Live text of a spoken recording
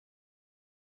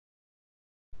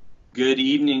Good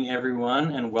evening,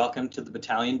 everyone, and welcome to the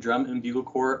Battalion Drum and Bugle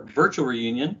Corps virtual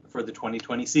reunion for the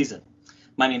 2020 season.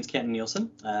 My name is Kenton Nielsen.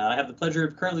 I have the pleasure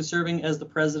of currently serving as the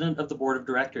president of the board of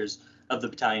directors of the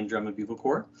Battalion Drum and Bugle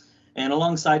Corps. And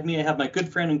alongside me, I have my good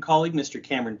friend and colleague, Mr.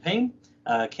 Cameron Payne.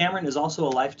 Cameron is also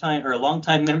a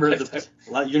longtime member of the.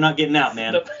 You're not getting out,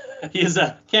 man.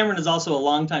 Cameron is also a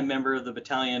longtime member of the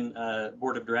Battalion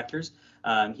board of directors.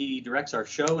 He directs our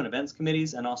show and events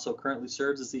committees and also currently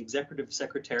serves as the executive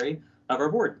secretary of our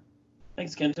board.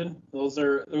 Thanks, Kenton. Those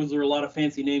are a lot of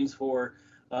fancy names for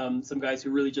some guys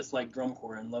who really just like drum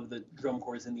corps and love the drum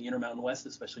corps in the Intermountain West,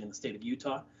 especially in the state of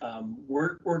Utah.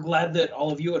 We're glad that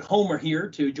all of you at home are here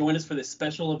to join us for this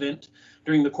special event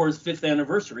during the Corps' 5th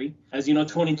anniversary. As you know,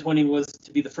 2020 was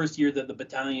to be the first year that the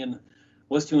battalion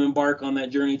was to embark on that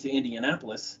journey to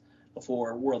Indianapolis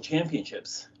for World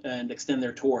Championships and extend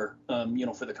their tour,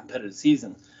 for the competitive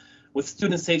season. With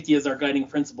student safety as our guiding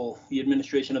principle, the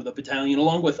administration of the battalion,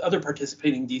 along with other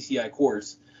participating DCI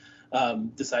corps,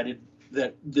 decided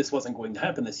that this wasn't going to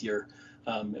happen this year,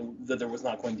 and that there was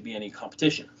not going to be any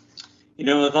competition. You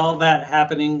know, with all that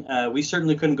happening, we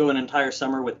certainly couldn't go an entire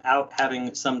summer without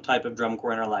having some type of drum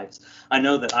corps in our lives. I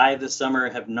know that I, this summer,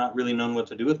 have not really known what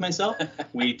to do with myself.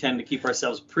 We tend to keep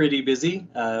ourselves pretty busy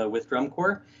with drum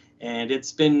corps, and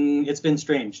it's been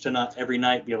strange to not every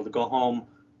night be able to go home,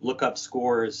 look up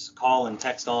scores, call and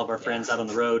text all of our friends out on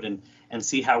the road, and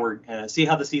see how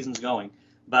the season's going.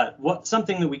 But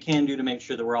something that we can do to make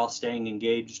sure that we're all staying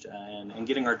engaged and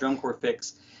getting our drum corps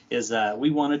fix is we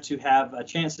wanted to have a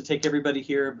chance to take everybody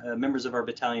here, members of our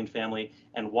battalion family,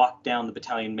 and walk down the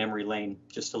battalion memory lane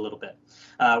just a little bit.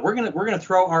 We're gonna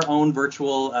throw our own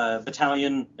virtual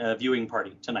battalion viewing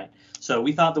party tonight. So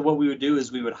we thought that what we would do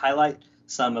is we would highlight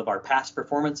some of our past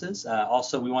performances.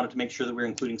 Also, we wanted to make sure that we were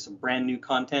including some brand new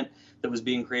content that was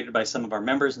being created by some of our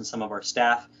members and some of our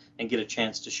staff, and get a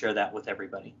chance to share that with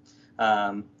everybody.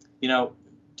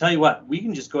 Tell you what, we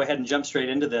can just go ahead and jump straight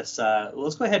into this.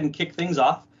 Let's go ahead and kick things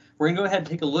off. We're going to go ahead and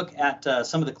take a look at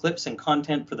some of the clips and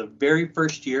content for the very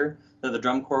first year that the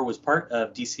Drum Corps was part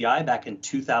of DCI back in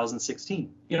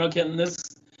 2016. You know, Kenton,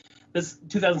 this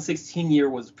 2016 year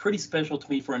was pretty special to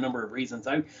me for a number of reasons.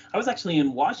 I was actually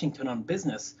in Washington on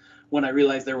business when I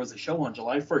realized there was a show on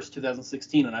July 1st,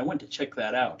 2016, and I went to check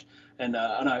that out. And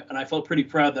I felt pretty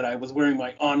proud that I was wearing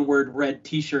my Onward red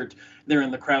T-shirt there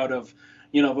in the crowd of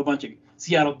a bunch of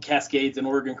Seattle Cascades and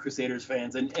Oregon Crusaders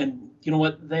fans. And you know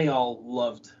what? They all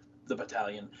loved the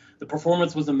battalion. The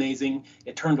performance was amazing.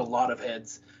 It turned a lot of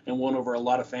heads and won over a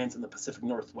lot of fans in the Pacific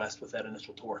Northwest with that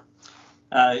initial tour.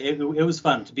 It was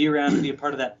fun to be around, to be a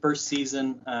part of that first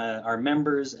season. Our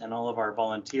members and all of our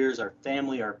volunteers, our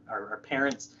family, our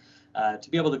parents, to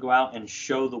be able to go out and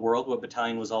show the world what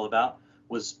battalion was all about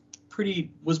was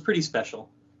pretty special.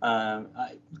 Kind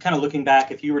of looking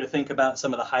back, if you were to think about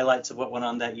some of the highlights of what went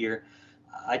on that year,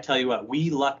 I tell you what, we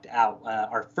lucked out.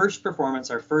 Our first performance,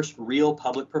 our first real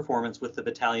public performance with the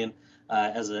battalion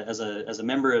as a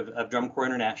member of Drum Corps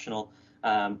International,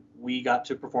 we got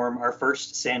to perform our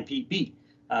first San Pete beat.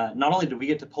 Not only did we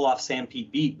get to pull off San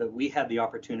Pete beat, but we had the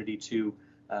opportunity to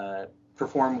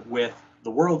perform with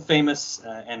the world famous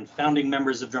and founding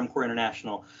members of Drum Corps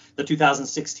International, the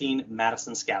 2016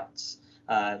 Madison Scouts.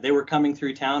 They were coming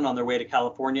through town on their way to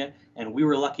California, and we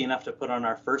were lucky enough to put on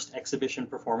our first exhibition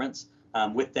performance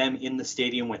with them in the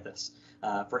stadium with us.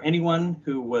 For anyone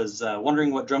who was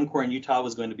wondering what Drum Corps in Utah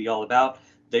was going to be all about,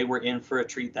 they were in for a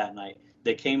treat that night.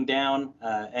 They came down,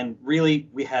 and really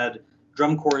we had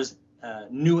Drum Corps'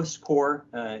 newest corps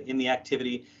in the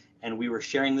activity, and we were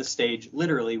sharing the stage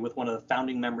literally with one of the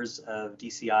founding members of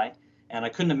DCI. And I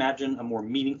couldn't imagine a more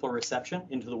meaningful reception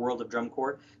into the world of Drum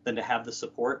Corps than to have the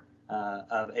support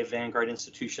of a vanguard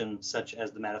institution such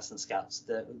as the Madison Scouts.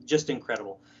 Just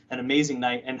incredible. An amazing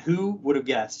night. And who would have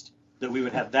guessed that we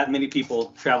would have that many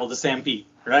people travel to San Pete,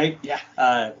 right?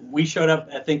 Yeah. We showed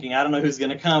up thinking, I don't know who's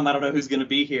going to come. I don't know who's going to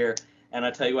be here. And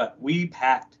I tell you what, we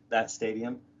packed that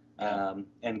stadium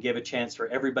and gave a chance for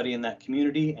everybody in that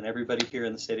community and everybody here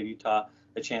in the state of Utah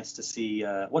a chance to see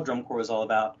what Drum Corps was all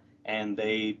about. And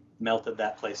they melted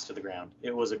that place to the ground.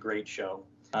 It was a great show.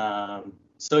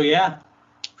 So yeah.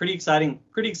 Pretty exciting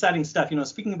stuff.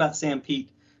 Speaking about San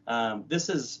Pete, this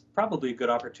is probably a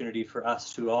good opportunity for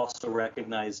us to also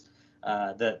recognize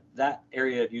that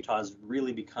area of Utah has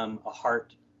really become a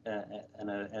heart and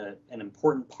an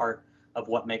important part of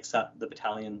what makes up the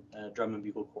Battalion Drum and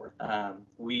Bugle Corps.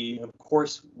 We, of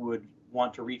course, would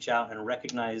want to reach out and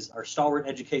recognize our stalwart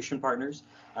education partners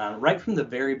right from the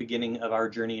very beginning of our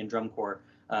journey in Drum Corps.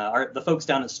 The folks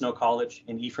down at Snow College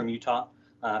in Ephraim, Utah,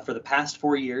 for the past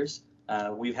 4 years,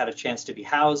 we've had a chance to be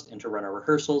housed and to run our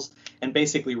rehearsals and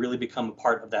basically really become a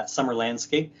part of that summer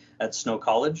landscape at Snow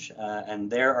College. And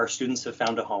there our students have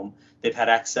found a home. They've had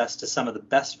access to some of the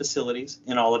best facilities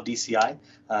in all of DCI.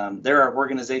 There are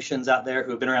organizations out there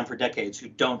who have been around for decades who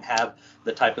don't have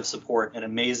the type of support and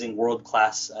amazing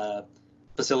world-class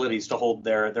facilities to hold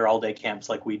their all-day camps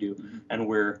like we do. And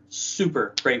we're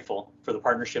super grateful for the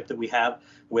partnership that we have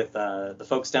with the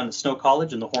folks down at Snow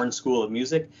College and the Horn School of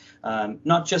Music,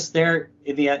 not just there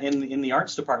in the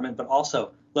arts department, but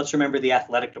also let's remember the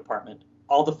athletic department,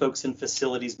 all the folks in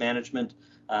facilities management,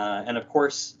 and of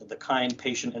course the kind,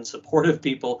 patient, and supportive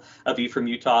people of Ephraim,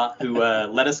 Utah, who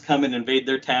let us come and invade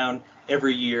their town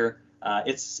every year.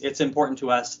 It's important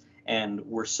to us. And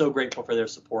we're so grateful for their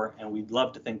support, and we'd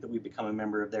love to think that we become a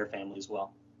member of their family as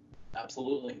well.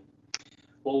 Absolutely.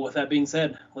 Well, with that being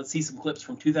said, let's see some clips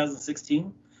from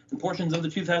 2016 and portions of the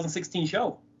 2016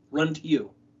 show. Run to you.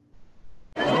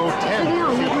 Oh,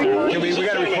 10. We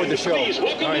got to record the show. Please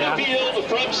welcome to the field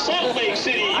from Salt Lake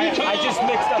City, Utah. I just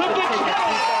mixed up the thing.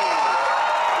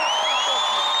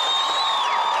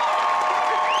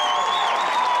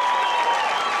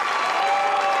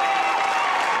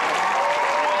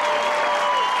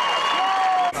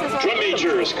 Drum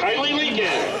majors Kylie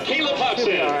Lincoln, Caleb Hudson,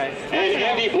 and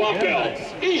Andy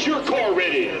Blofeld. Is your corps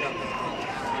ready?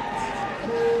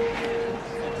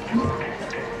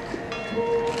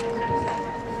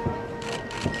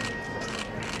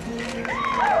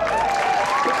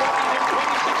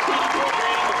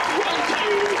 Run to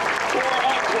you for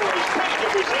Encores, proud to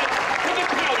present the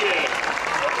Battalion.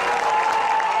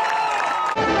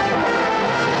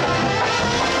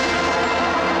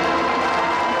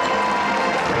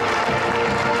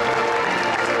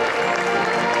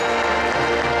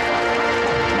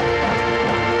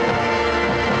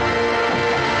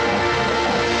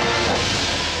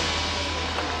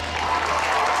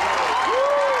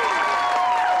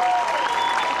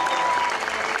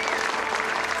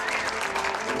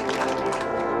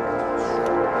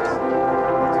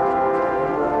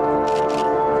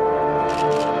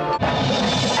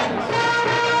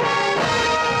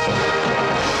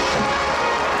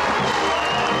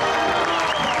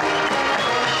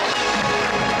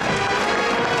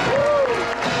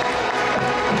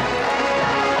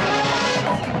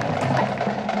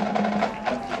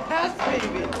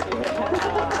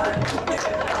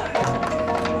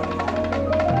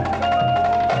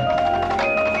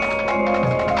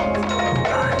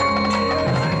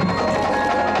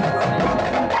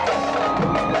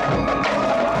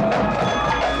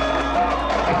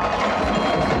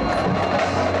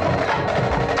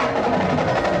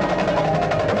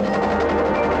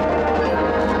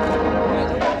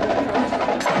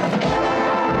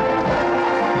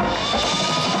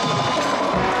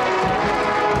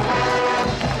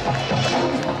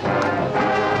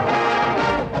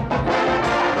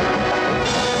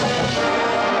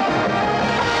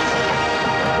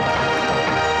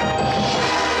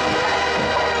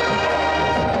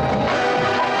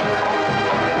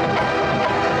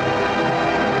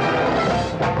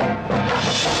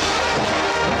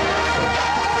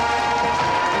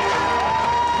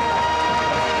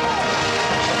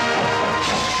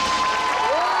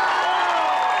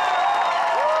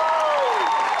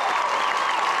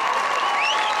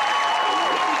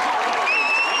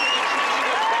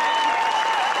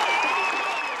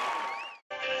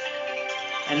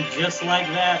 And just like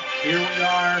that, here we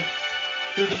are.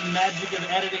 Through the magic of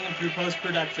editing and through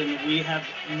post-production, we have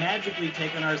magically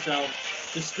taken ourselves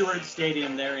to Stewart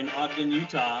Stadium there in Ogden,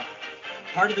 Utah.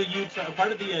 Part of the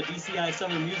DCI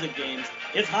Summer Music Games.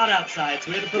 It's hot outside,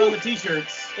 so we had to put on the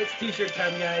t-shirts. It's t-shirt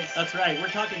time, guys. That's right. We're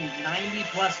talking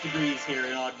 90+ degrees here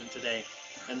in Ogden today.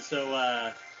 And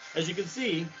so, as you can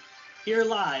see, here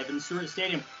live in Stewart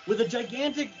Stadium with a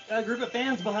gigantic group of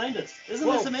fans behind us. Isn't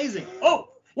this amazing? Oh,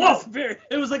 whoa!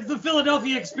 It was like the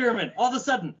Philadelphia experiment. All of a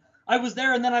sudden, I was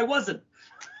there and then I wasn't.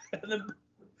 And then,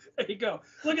 there you go.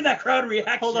 Look at that crowd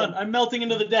reaction. Hold on, I'm melting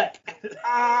into the deck.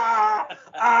 Ah!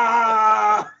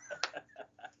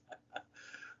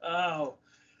 Oh,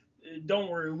 don't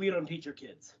worry, we don't teach our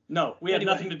kids. No, we have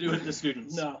nothing to do with the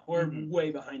students. No, we're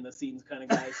way behind the scenes kind of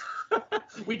guys.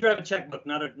 We drive a checkbook,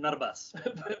 not a bus.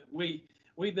 But we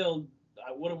build.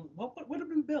 What did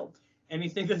we build?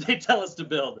 Anything that they tell us to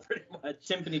build. Pretty much.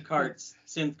 Symphony carts,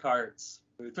 synth carts,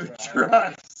 food trucks.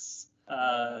 trucks.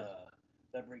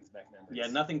 That brings back memories. Yeah,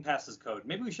 nothing passes code.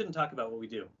 Maybe we shouldn't talk about what we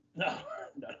do. No.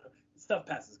 Stuff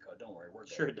passes code. Don't worry, we're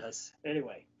good. Sure it does.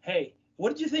 Anyway, hey, what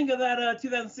did you think of that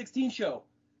 2016 show?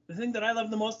 The thing that I love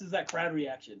the most is that crowd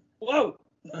reaction. Whoa!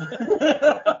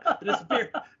 It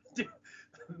disappeared. Dude,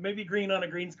 maybe green on a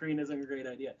green screen isn't a great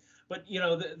idea. But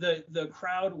the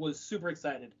crowd was super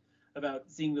excited about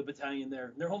seeing the battalion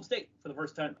there in their home state for the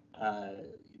first time.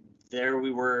 There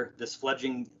we were, this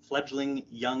fledgling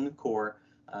young corps,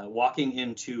 walking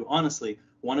into, honestly,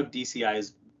 one of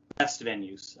DCI's best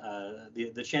venues.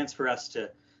 The chance for us to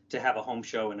have a home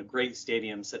show in a great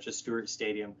stadium such as Stewart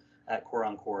Stadium at Corps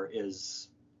on Corps is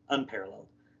unparalleled.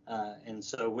 And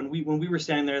so when we were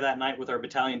standing there that night with our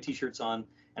battalion T-shirts on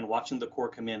and watching the corps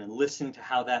come in and listening to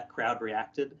how that crowd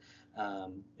reacted,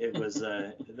 it was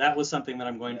that was something that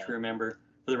I'm going to remember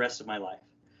for the rest of my life.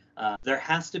 There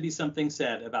has to be something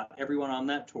said about everyone on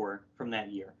that tour from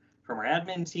that year, from our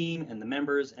admin team and the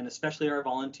members, and especially our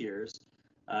volunteers.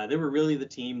 They were really the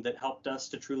team that helped us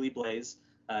to truly blaze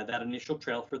that initial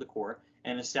trail for the Corps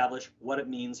and establish what it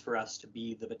means for us to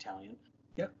be the battalion.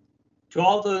 Yep. To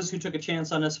all those who took a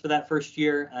chance on us for that first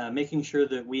year, making sure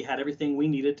that we had everything we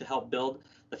needed to help build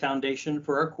the foundation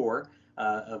for our Corps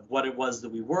of what it was that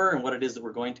we were and what it is that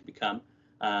we're going to become.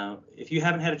 If you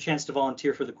haven't had a chance to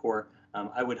volunteer for the Corps,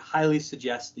 I would highly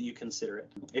suggest that you consider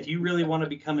it. If you really want to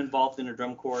become involved in a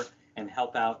drum corps and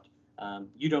help out,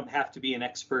 you don't have to be an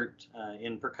expert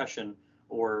in percussion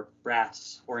or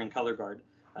brass or in color guard.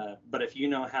 But if you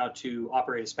know how to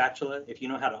operate a spatula, if you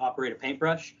know how to operate a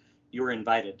paintbrush, you're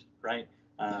invited, right?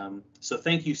 So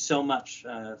thank you so much.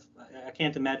 I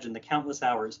can't imagine the countless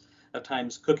hours of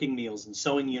times cooking meals and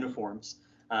sewing uniforms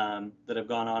that have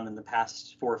gone on in the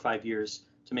past 4 or 5 years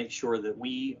to make sure that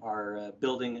we are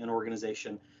building an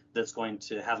organization that's going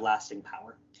to have lasting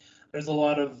power. There's a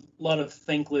lot of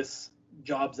thankless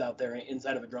jobs out there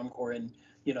inside of a drum corps, and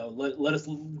let us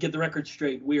get the record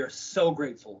straight. We are so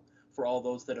grateful for all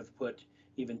those that have put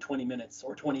even 20 minutes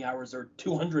or 20 hours or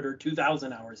 200 or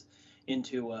 2,000 hours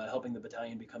into helping the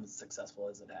battalion become as successful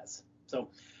as it has. So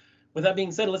with that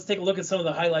being said, let's take a look at some of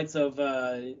the highlights of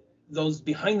those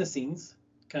behind the scenes,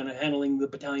 kind of handling the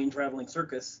battalion traveling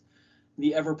circus,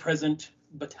 the ever-present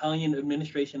battalion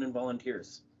administration and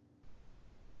volunteers.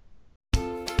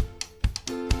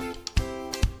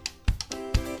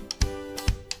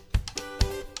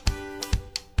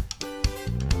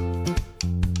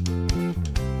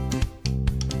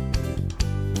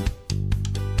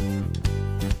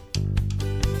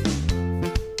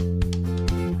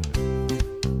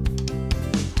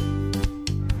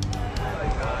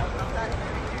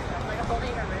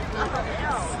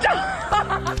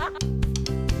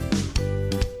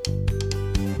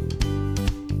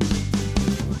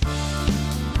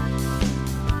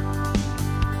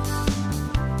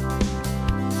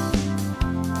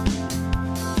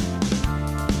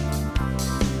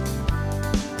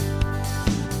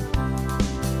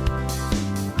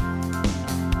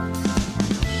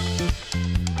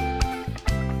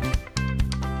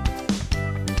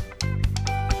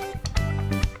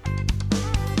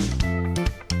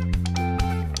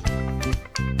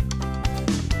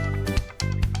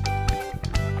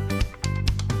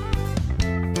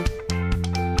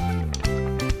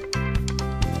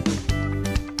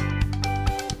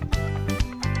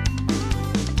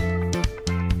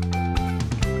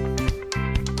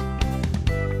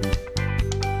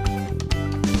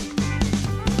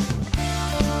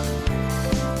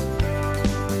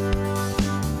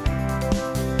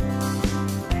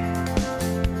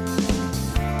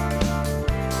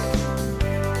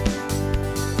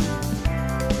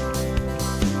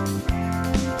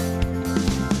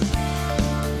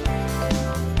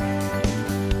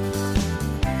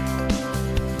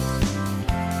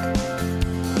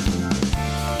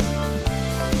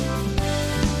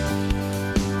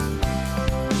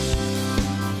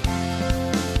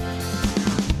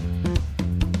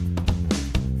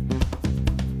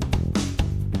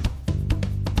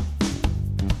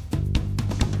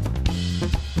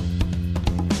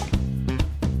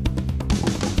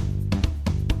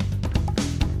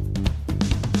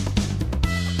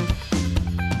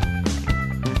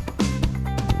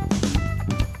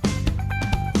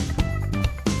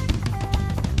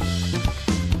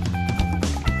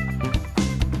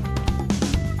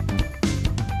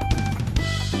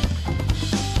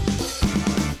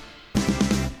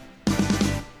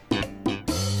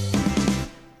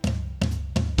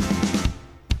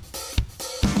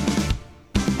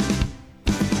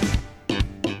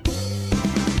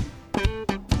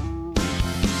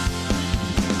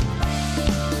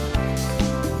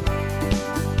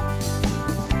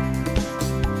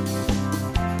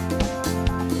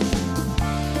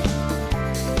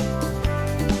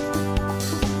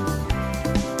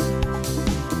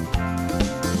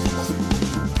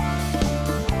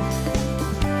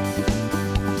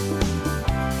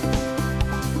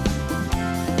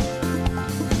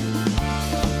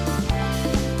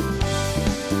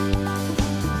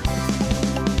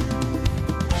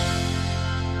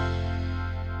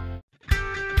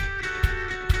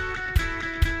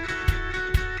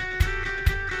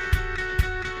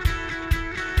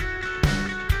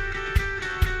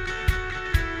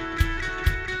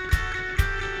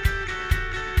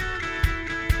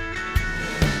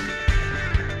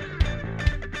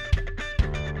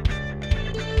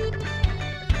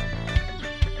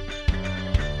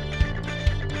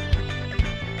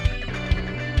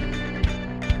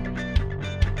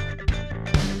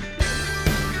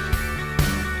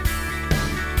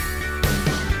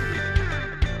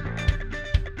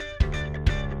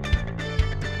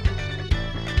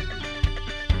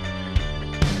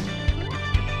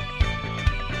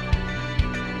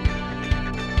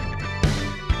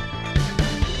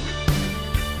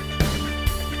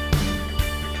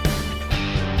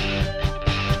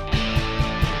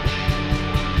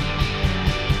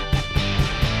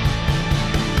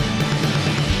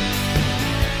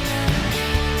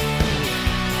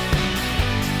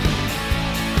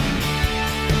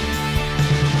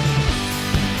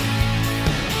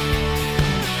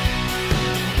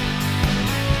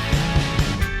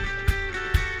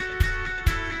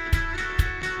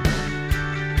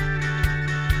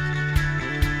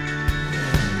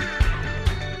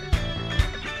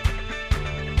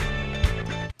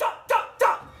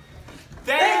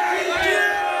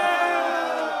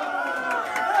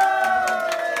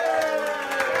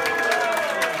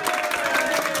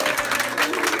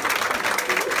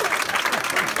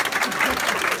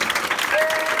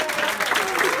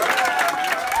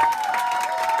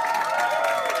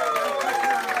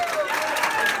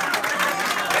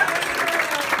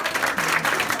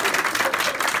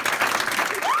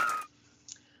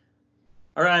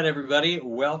 All right, everybody,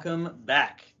 welcome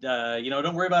back.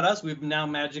 Don't worry about us. We've now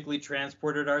magically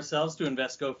transported ourselves to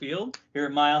Invesco Field here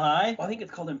at Mile High. Well, I think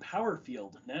it's called Empower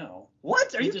Field now.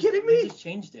 What? Are you kidding me? They just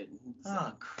changed it.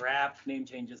 Oh, crap. Name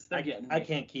changes. I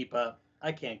can't keep up.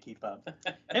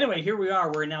 Anyway, here we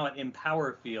are. We're now at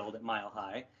Empower Field at Mile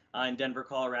High in Denver,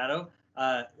 Colorado.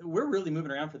 We're really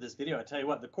moving around for this video. I tell you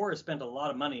what, the Corps has spent a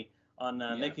lot of money on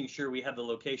making sure we have the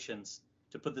locations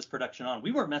to put this production on.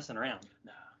 We weren't messing around.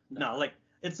 No, like,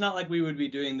 it's not like we would be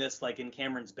doing this like in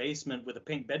Cameron's basement with a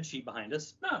pink bed sheet behind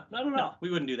us. No, not at all. No, we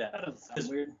wouldn't do that. That doesn't sound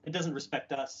weird. It doesn't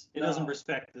respect us. It No. doesn't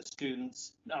respect the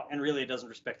students. No. And really, it doesn't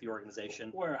respect the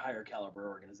organization. We're a higher caliber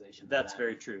organization. That's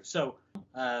very true. So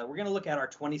we're going to look at our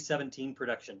 2017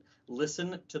 production,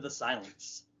 Listen to the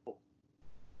Silence. Oh.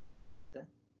 Okay.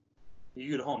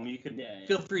 You at home, you can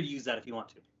feel free to use that if you want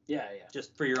to. Yeah.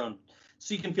 Just for your own,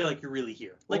 so you can feel like you're really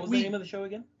here. What was the name of the show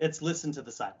again? It's Listen to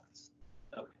the Silence.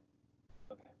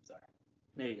 Okay, sorry.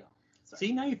 There you go. Sorry.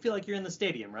 See, now you feel like you're in the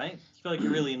stadium, right? You feel like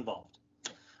you're really involved.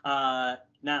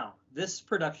 Now, this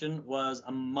production was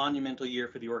a monumental year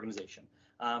for the organization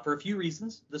for a few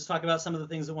reasons. Let's talk about some of the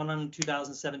things that went on in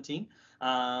 2017.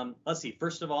 Let's see.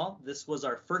 First of all, this was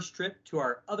our first trip to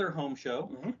our other home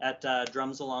show at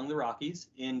Drums Along the Rockies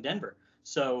in Denver.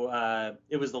 So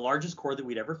it was the largest corps that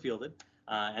we'd ever fielded.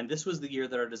 And this was the year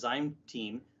that our design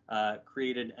team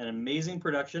created an amazing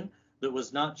production that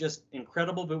was not just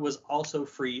incredible, but was also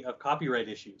free of copyright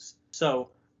issues.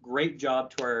 So great job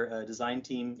to our design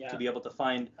team to be able to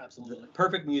find the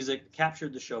perfect music,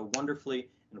 captured the show wonderfully,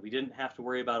 and we didn't have to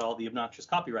worry about all the obnoxious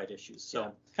copyright issues.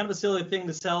 So kind of a silly thing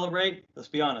to celebrate. Let's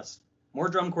be honest. More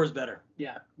drum corps better.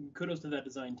 Yeah, kudos to that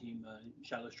design team.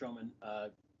 Shiloh Stroman,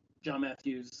 John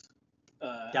Matthews,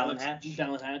 Dallin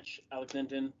Hatch, Alex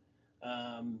Denton.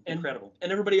 Incredible.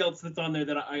 And everybody else that's on there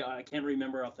that I can't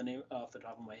remember off the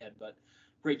top of my head, but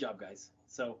great job, guys.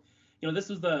 So, this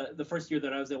was the first year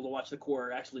that I was able to watch the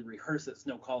Corps actually rehearse at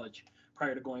Snow College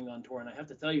prior to going on tour, and I have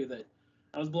to tell you that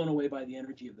I was blown away by the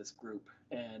energy of this group,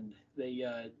 and they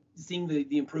seeing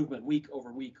the improvement week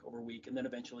over week over week, and then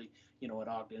eventually at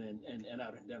Ogden and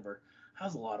out in Denver. That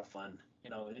was a lot of fun.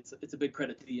 It's a big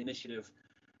credit to the initiative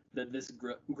that this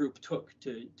group took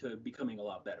to becoming a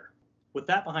lot better. With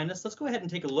that behind us, let's go ahead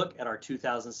and take a look at our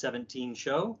 2017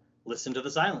 show, Listen to the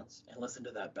Silence. And listen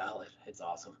to that ballad. It's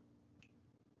awesome.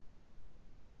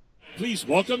 Please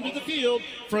welcome to the field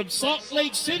from Salt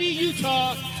Lake City,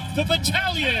 Utah, the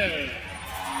Battalion.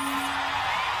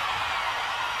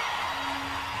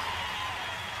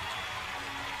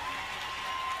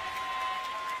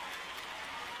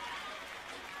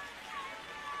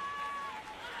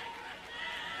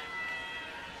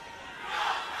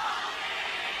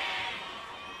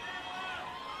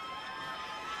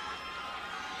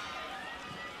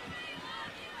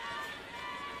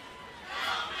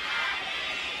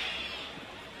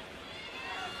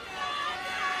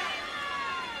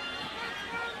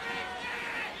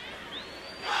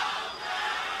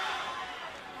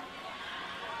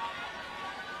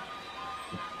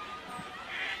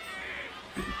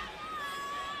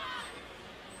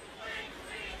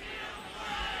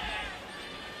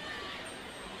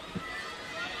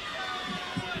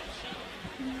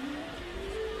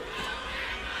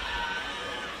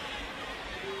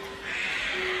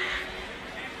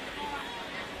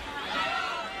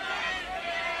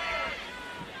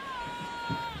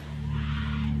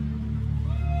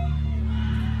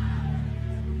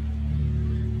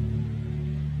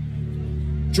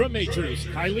 Drum majors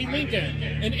Kylie Lincoln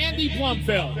and Andy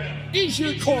Blumfeld. Is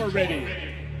your corps ready?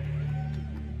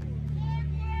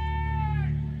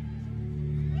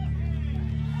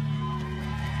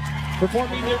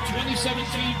 Performing their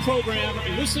 2017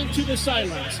 program, Listen to the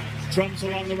Silence, Drums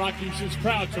Along the Rockies is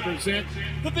proud to present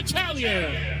the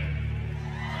Battalion.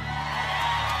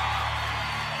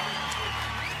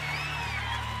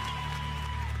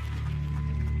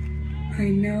 I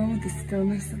know the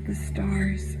stillness of the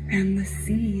stars and the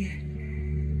sea,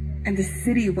 and the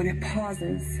city when it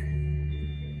pauses,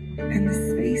 and the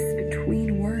space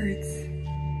between words,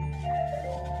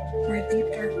 or a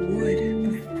deep dark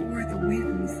wood before the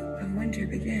winds of winter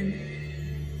begin.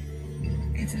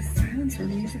 It's a silence where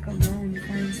music alone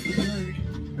finds the word.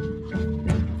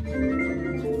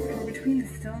 Between the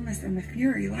stillness and the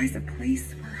fury lies a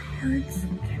place where hearts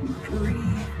can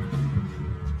breathe.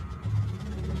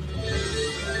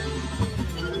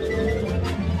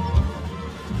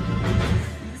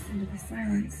 Listen to the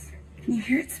silence. Can you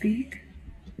hear it speak?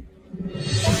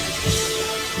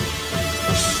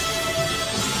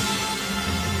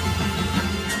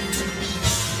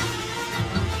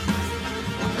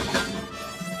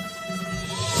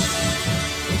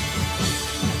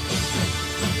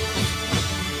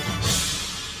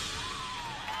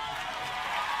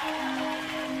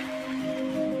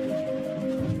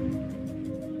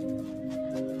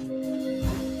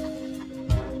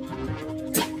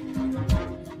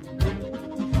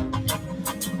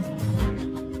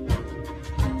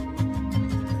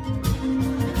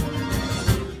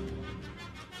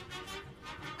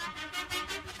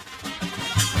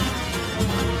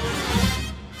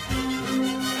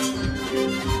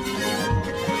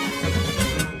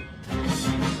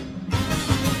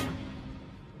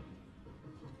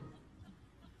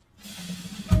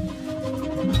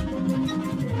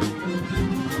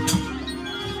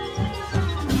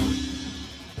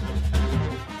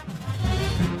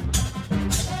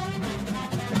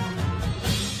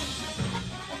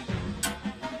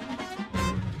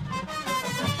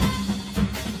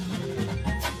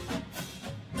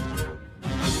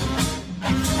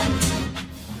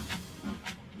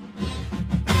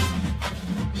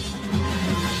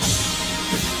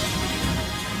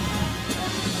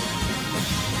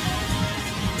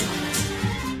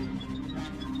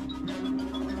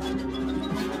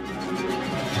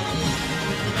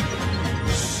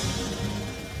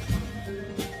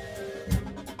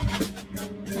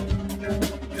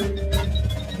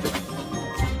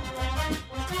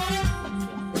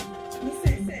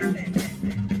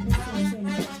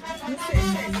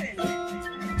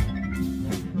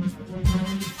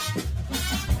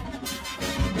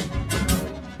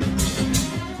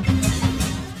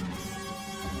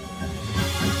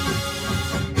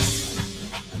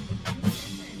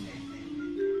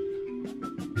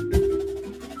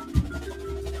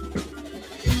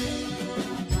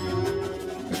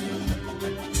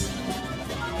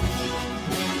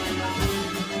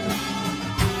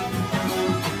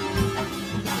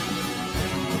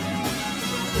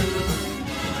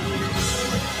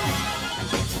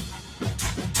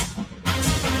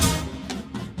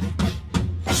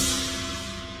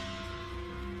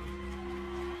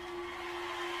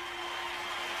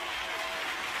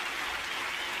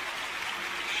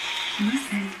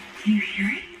 Listen, can you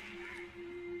hear it?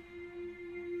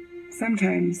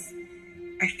 Sometimes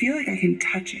I feel like I can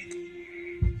touch it.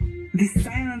 The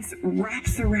silence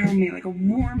wraps around me like a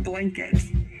warm blanket,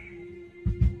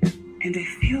 and I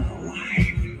feel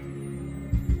alive.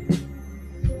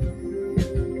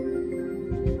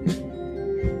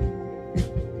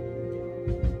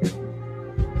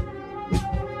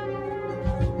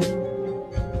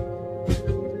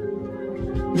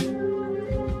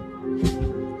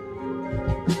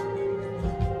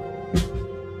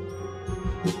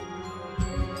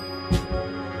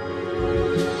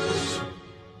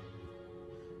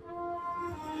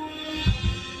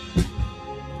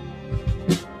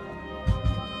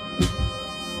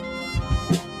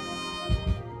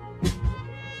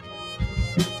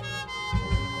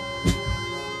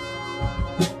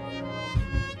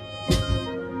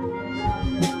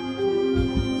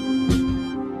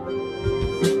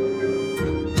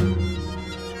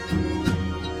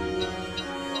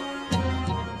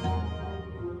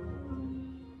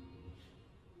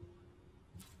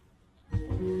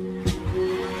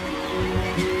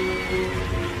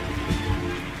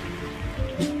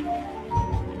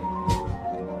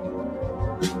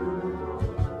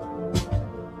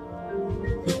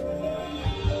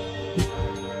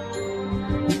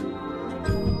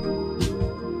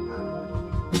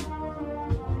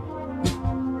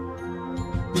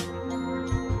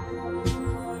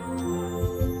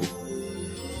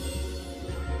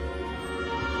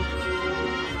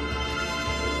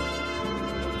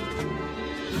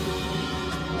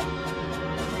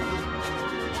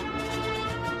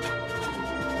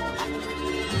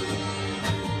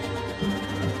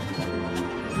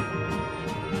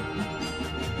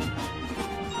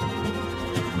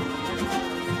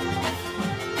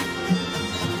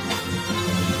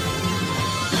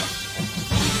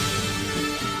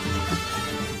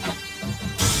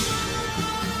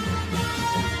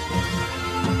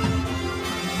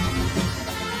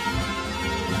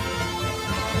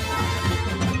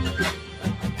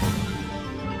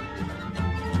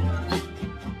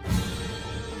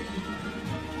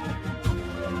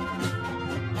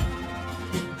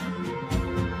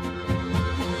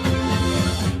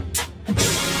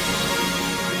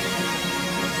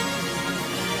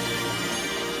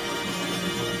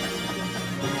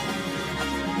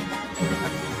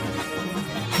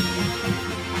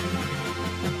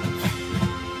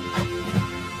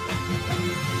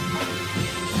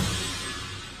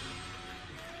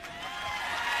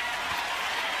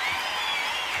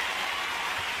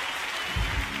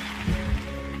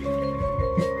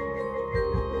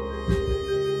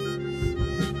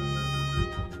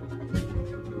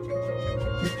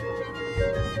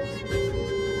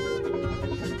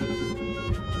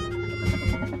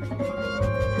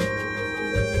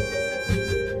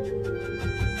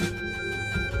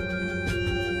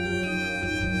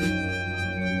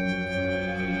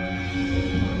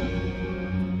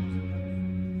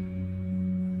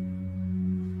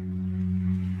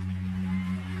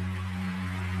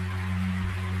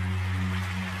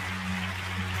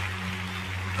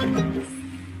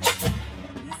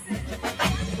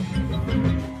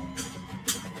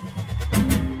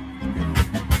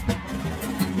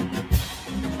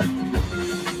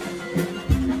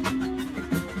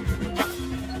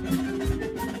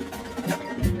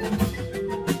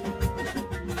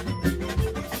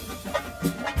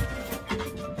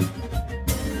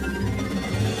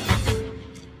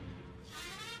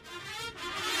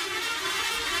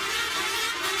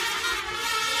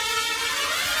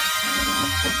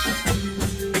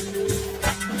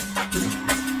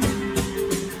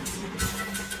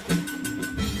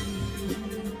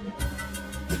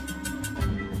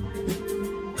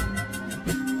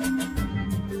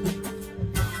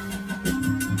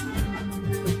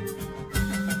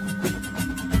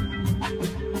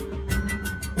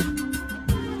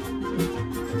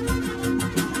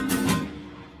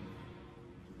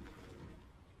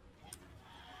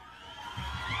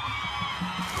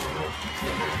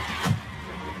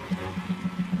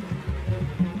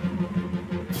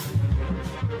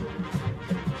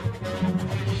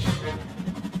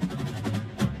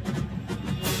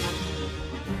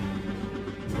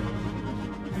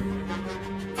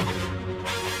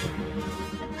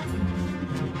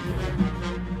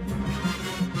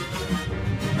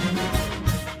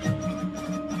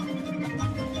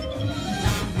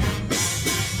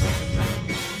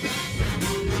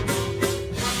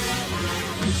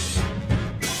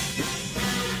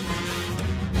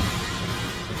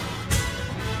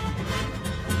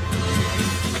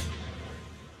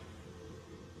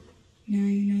 Now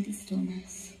you know the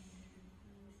stillness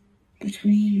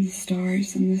between the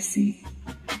stars and the sea.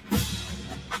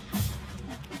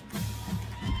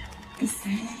 the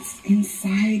silence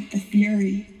inside the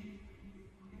fury,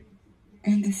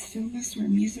 and the stillness where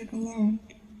music alone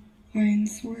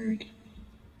finds word.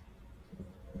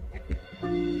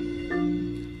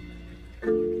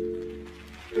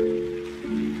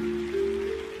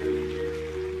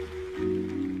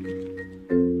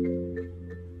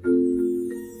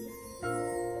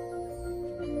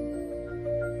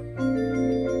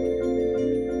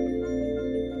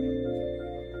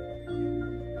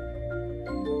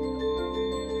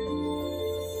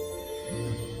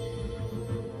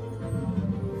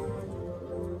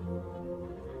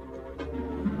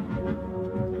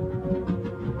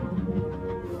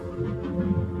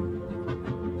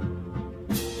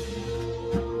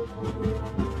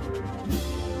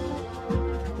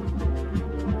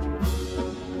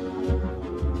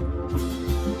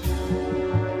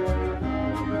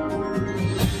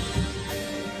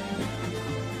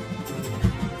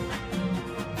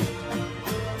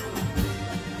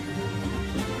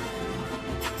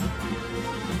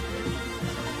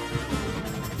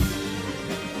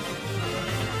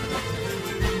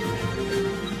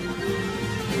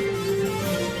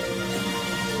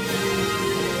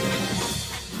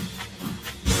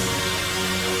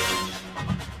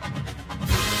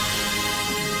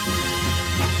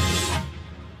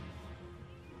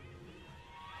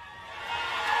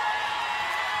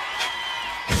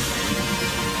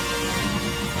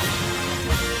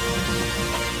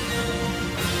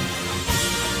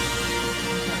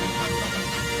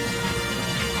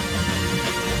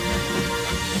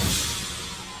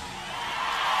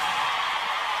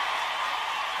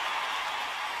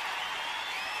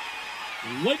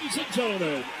 Ladies and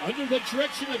gentlemen, under the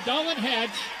direction of Dolan Hatch,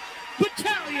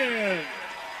 Battalion!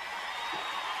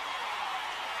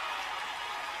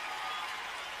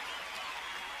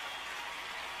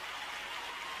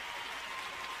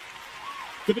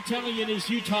 The Battalion is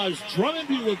Utah's drum and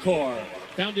bugle corps.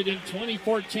 Founded in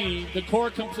 2014, the Corps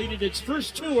completed its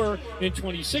first tour in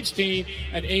 2016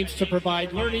 and aims to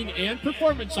provide learning and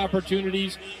performance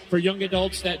opportunities for young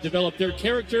adults that develop their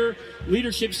character,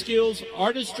 leadership skills,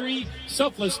 artistry,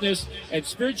 selflessness, and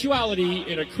spirituality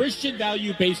in a Christian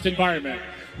value-based environment.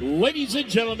 Ladies and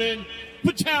gentlemen,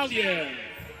 Battalion!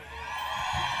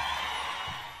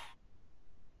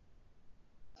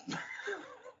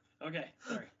 Okay,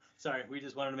 sorry. Sorry, we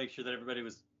just wanted to make sure that everybody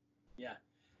was. Yeah.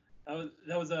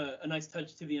 That was a nice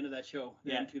touch to the end of that show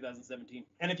in 2017.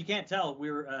 And if you can't tell,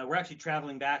 we're actually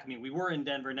traveling back. I mean, we were in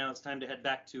Denver. Now it's time to head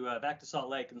back to Salt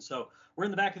Lake, and so we're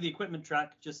in the back of the equipment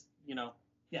truck. Just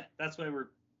yeah, that's why we're.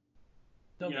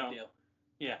 No big deal.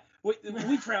 Yeah,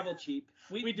 we travel cheap.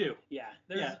 We do. Yeah,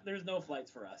 there's no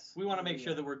flights for us. We want to make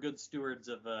sure that we're good stewards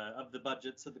of the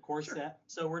budgets of the core set.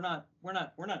 So we're not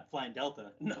flying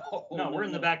Delta. No, we're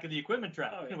in the back of the equipment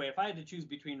truck. Oh, yeah. Anyway, if I had to choose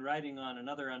between riding on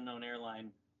another unknown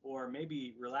airline or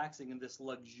maybe relaxing in this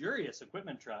luxurious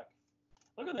equipment truck.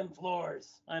 Look at them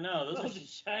floors. I know, those are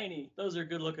shiny. Those are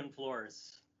good looking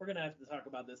floors. We're going to have to talk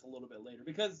about this a little bit later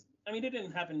because, I mean, it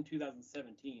didn't happen in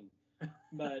 2017,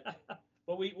 but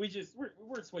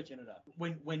we're switching it up.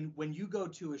 When you go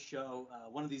to a show,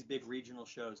 one of these big regional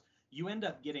shows, you end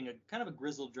up getting a kind of a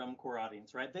grizzled drum corps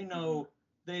audience, right? They know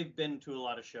they've been to a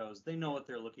lot of shows. They know what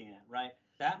they're looking at, right?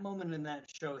 That moment in that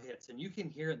show hits, and you can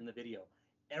hear it in the video.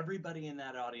 Everybody in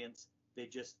that audience, they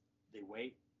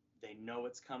wait, they know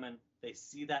it's coming, they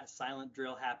see that silent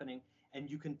drill happening, and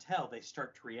you can tell they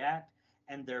start to react,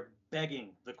 and they're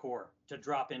begging the corps to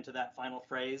drop into that final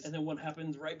phrase. And then what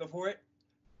happens right before it?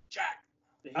 Jack!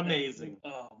 Amazing.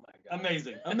 Oh my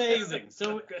God. Amazing.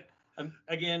 So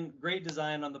again, great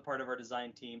design on the part of our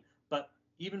design team, but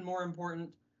even more important,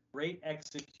 great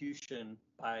execution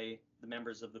by the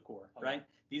members of the corps, right?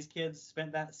 These kids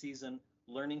spent that season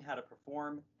learning how to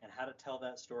perform and how to tell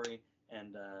that story.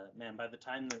 And man, by the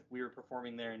time that we were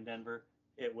performing there in Denver,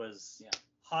 it was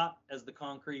hot as the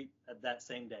concrete that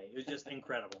same day. It was just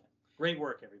incredible. Great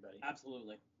work, everybody.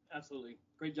 Absolutely.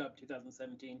 Great job,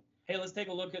 2017. Hey, let's take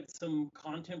a look at some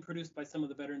content produced by some of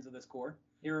the veterans of this corps.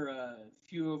 Here are a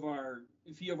few of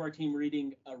our team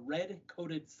reading A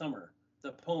Red-Coated Summer. It's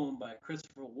a poem by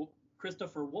Christopher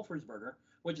Wolfersberger,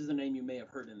 which is a name you may have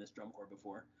heard in this drum corps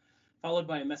before, followed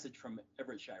by a message from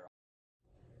Everett Shiro.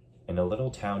 In a little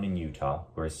town in Utah,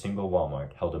 where a single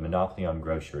Walmart held a monopoly on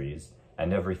groceries,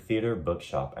 and every theater,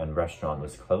 bookshop, and restaurant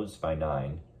was closed by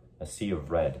 9, a sea of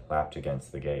red lapped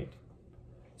against the gate.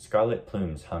 Scarlet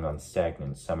plumes hung on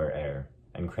stagnant summer air,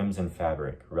 and crimson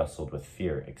fabric rustled with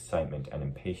fear, excitement, and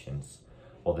impatience,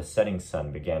 while the setting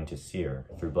sun began to sear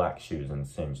through black shoes and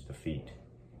singed the feet.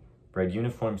 Red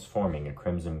uniforms forming a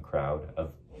crimson crowd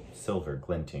of silver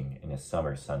glinting in a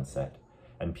summer sunset,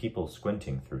 and people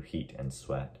squinting through heat and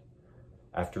sweat.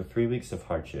 After 3 weeks of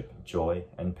hardship, joy,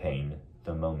 and pain,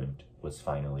 the moment was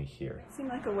finally here. It seemed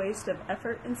like a waste of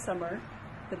effort in summer,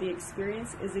 but the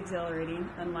experience is exhilarating,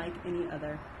 unlike any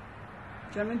other.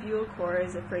 Drum and Bugle Corps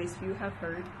is a phrase few have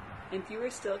heard, and fewer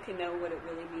still can know what it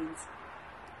really means.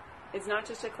 It's not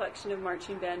just a collection of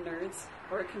marching band nerds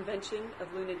or a convention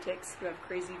of lunatics who have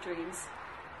crazy dreams.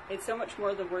 It's so much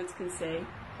more than words can say,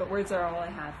 but words are all I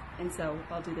have, and so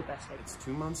I'll do the best I can. It's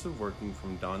 2 months of working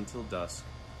from dawn till dusk,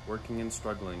 working and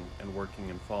struggling, and working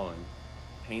and falling.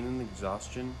 Pain and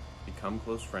exhaustion become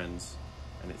close friends,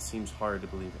 and it seems hard to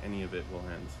believe any of it will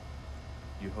end.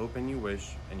 You hope and you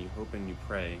wish, and you hope and you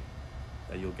pray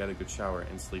that you'll get a good shower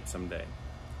and sleep someday.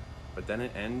 But then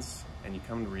it ends, and you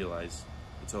come to realize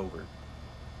it's over.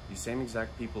 These same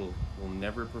exact people will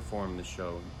never perform the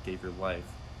show you gave your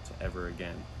life to ever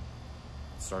again.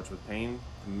 It starts with pain,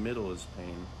 the middle is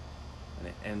pain, and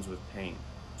it ends with pain.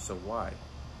 So why?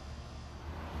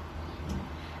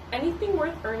 Anything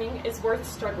worth earning is worth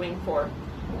struggling for.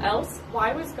 Else,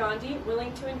 why was Gandhi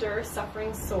willing to endure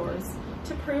suffering sores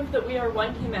to prove that we are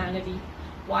one humanity?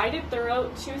 Why did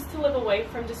Thoreau choose to live away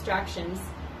from distractions,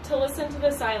 to listen to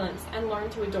the silence and learn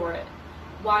to adore it?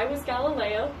 Why was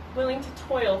Galileo willing to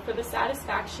toil for the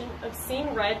satisfaction of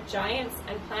seeing red giants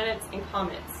and planets and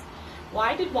comets?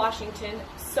 Why did Washington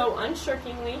so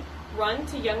unshirkingly run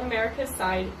to young America's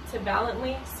side to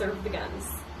valiantly serve the guns?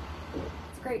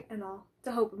 It's great and all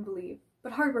to hope and believe,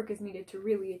 but hard work is needed to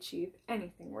really achieve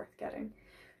anything worth getting.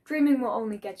 Dreaming will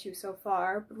only get you so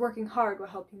far, but working hard will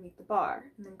help you meet the bar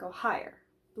and then go higher.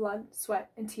 Blood, sweat,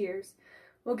 and tears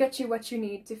will get you what you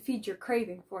need to feed your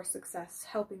craving for success,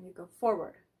 helping you go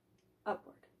forward,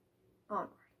 upward, onward.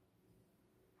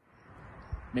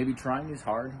 Maybe trying is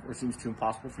hard or seems too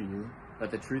impossible for you, but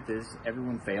the truth is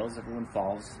everyone fails, everyone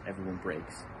falls, everyone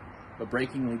breaks. But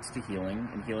breaking leads to healing,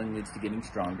 and healing leads to getting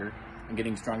stronger, and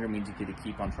getting stronger means you get to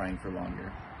keep on trying for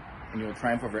longer. And you will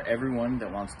triumph over everyone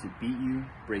that wants to beat you,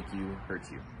 break you, hurt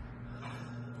you.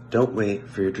 Don't wait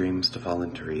for your dreams to fall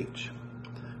into reach.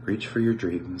 Reach for your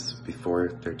dreams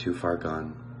before they're too far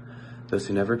gone. Those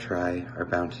who never try are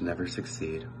bound to never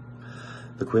succeed.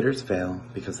 The quitters fail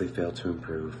because they fail to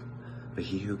improve, but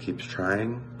he who keeps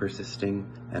trying,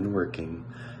 persisting, and working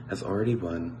has already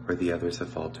won where the others have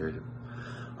faltered.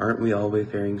 Aren't we all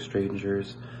wayfaring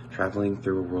strangers, traveling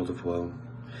through a world of woe?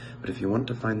 But if you want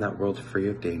to find that world free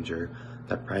of danger,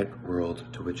 that bright world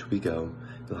to which we go,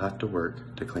 you'll have to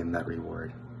work to claim that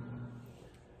reward.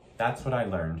 That's what I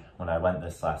learned when I went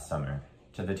this last summer,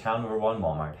 to the town where one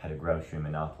Walmart had a grocery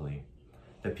monopoly.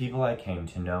 The people I came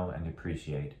to know and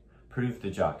appreciate proved the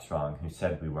jocks wrong who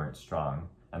said we weren't strong,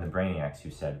 and the brainiacs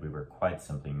who said we were quite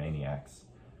simply maniacs.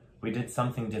 We did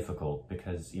something difficult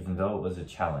because even though it was a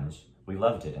challenge, we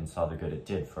loved it and saw the good it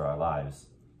did for our lives.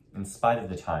 In spite of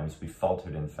the times we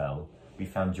faltered and fell, we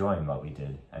found joy in what we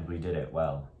did, and we did it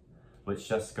well. Which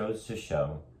just goes to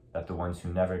show that the ones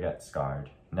who never get scarred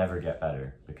never get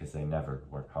better because they never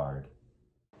work hard.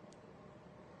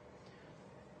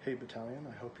 Hey Battalion,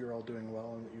 I hope you're all doing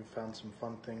well and that you've found some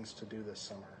fun things to do this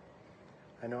summer.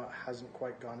 I know it hasn't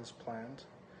quite gone as planned,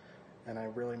 and I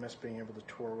really miss being able to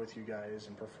tour with you guys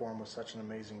and perform with such an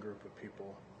amazing group of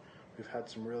people. We've had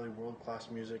some really world-class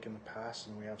music in the past,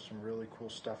 and we have some really cool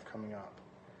stuff coming up.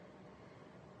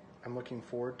 I'm looking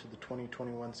forward to the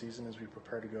 2021 season as we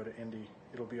prepare to go to Indy.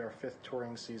 It'll be our 5th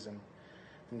touring season,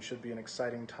 and should be an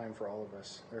exciting time for all of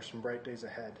us. There are some bright days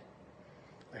ahead.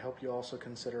 I hope you also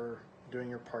consider doing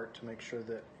your part to make sure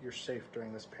that you're safe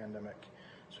during this pandemic,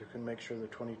 so you can make sure the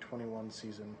 2021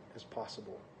 season is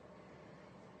possible.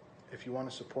 If you want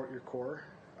to support your Corps,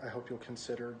 I hope you'll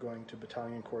consider going to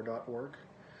battalioncorps.org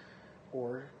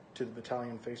or to the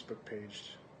Battalion Facebook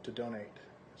page to donate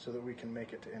so that we can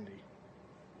make it to Indy.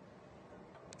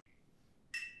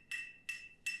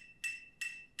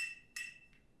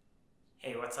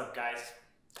 Hey, what's up guys?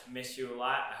 Miss you a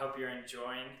lot. I hope you're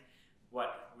enjoying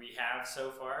what we have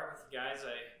so far with you guys.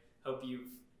 I hope you've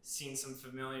seen some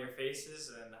familiar faces,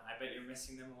 and I bet you're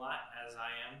missing them a lot, as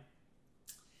I am.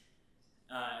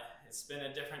 It's been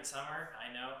a different summer,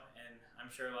 I know, and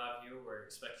I'm sure a lot of you were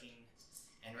expecting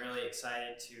and really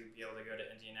excited to be able to go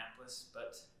to Indianapolis,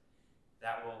 but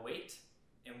that will wait,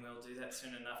 and we'll do that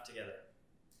soon enough together.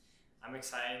 I'm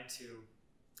excited to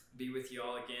be with you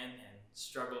all again and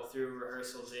struggle through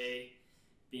rehearsal day,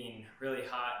 being really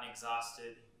hot and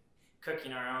exhausted,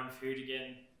 cooking our own food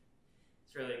again.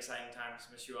 It's really exciting times.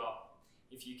 Miss you all.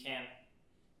 If you can,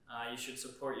 you should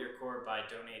support your Corps by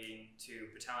donating to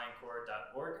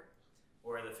battalioncorps.org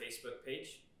or the Facebook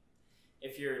page.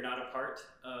 If you're not a part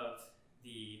of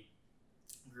the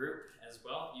group as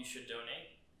well, you should donate.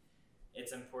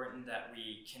 It's important that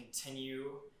we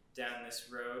continue down this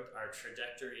road. Our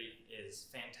trajectory is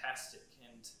fantastic,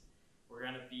 and we're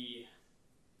going to be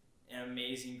an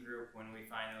amazing group when we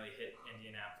finally hit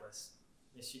Indianapolis.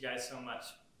 Miss you guys so much.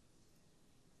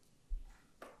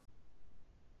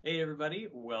 Hey everybody,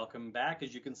 welcome back.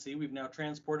 As you can see, we've now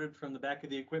transported from the back of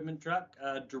the equipment truck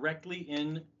directly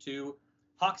into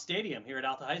Hawk Stadium here at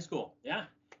Alta High School. Yeah,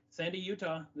 Sandy,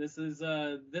 Utah. This is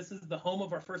the home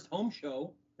of our first home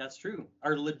show. That's true.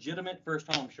 Our legitimate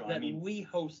first home show. That we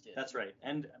hosted. That's right.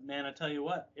 And man, I tell you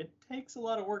what, it takes a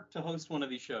lot of work to host one of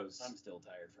these shows. I'm still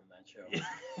tired from that show.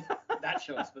 That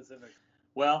show specific.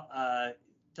 Well,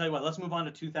 tell you what, let's move on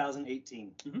to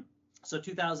 2018. So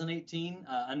 2018,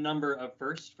 a number of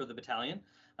firsts for the battalion.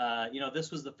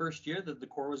 This was the first year that the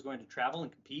Corps was going to travel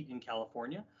and compete in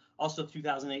California. Also,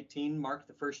 2018 marked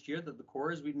the first year that the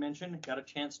Corps, as we'd mentioned, got a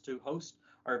chance to host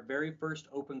our very first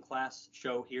open class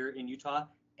show here in Utah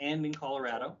and in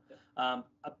Colorado. A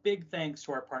big thanks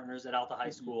to our partners at Alta High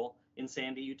School in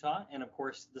Sandy, Utah, and of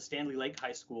course the Stanley Lake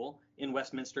High School in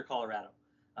Westminster, Colorado.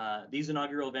 These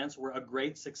inaugural events were a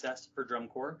great success for Drum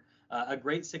Corps, a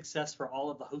great success for all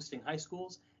of the hosting high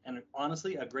schools, and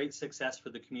honestly, a great success for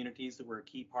the communities that were a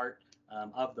key part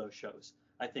of those shows.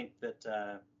 I think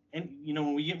that,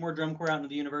 when we get more Drum Corps out into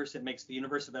the universe, it makes the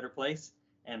universe a better place.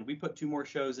 And we put 2 more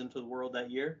shows into the world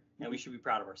that year, and we should be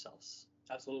proud of ourselves.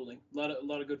 Absolutely. A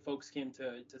lot of good folks came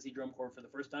to see Drum Corps for the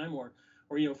first time or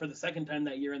for the second time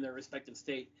that year in their respective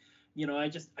state. I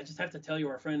just have to tell you,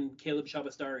 our friend Caleb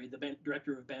Shabastari, the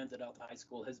director of bands at Alta High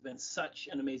School, has been such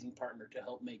an amazing partner to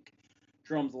help make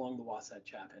drums along the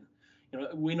Wasatch happen.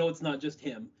 We know it's not just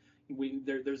him.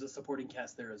 There's a supporting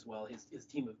cast there as well. His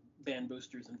team of band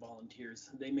boosters and volunteers,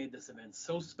 they made this event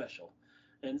so special.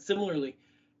 And similarly,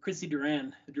 Chrissy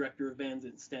Duran, the director of bands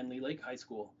at Stanley Lake High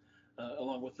School,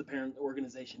 along with the parent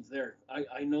organizations there.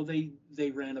 I know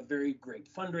they ran a very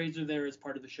great fundraiser there as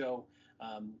part of the show.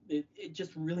 It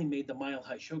just really made the Mile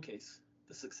High Showcase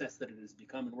the success that it has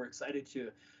become, and we're excited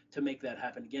to make that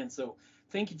happen again. So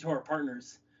thank you to our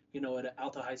partners, at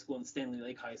Alta High School and Stanley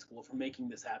Lake High School for making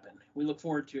this happen. We look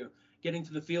forward to getting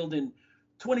to the field in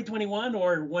 2021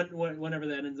 or whenever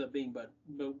that ends up being, but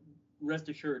rest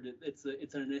assured, it's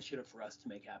an initiative for us to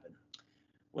make happen.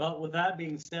 Well, with that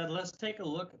being said, let's take a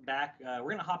look back. We're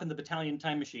going to hop in the battalion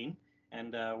time machine,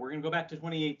 and we're going to go back to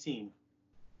 2018.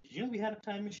 Did you know we had a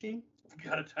time machine? We've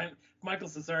got a time. Michael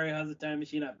Cesario has a time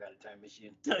machine. I've got a time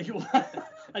machine.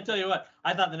 I tell you what,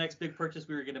 I thought the next big purchase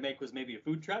we were going to make was maybe a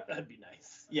food truck. That'd be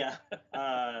nice. Yeah,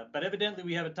 but evidently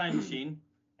we have a time machine,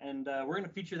 and we're going to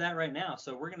feature that right now.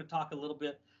 So we're going to talk a little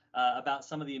bit about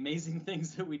some of the amazing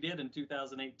things that we did in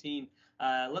 2018.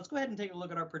 Let's go ahead and take a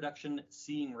look at our production,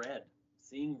 Seeing Red.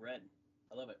 Seeing Red.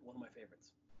 I love it. One of my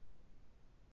favorites.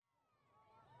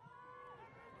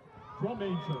 Drum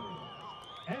major,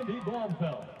 Andy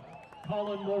Blomfeld,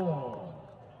 Colin Morrow,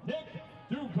 Nick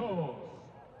Dukos,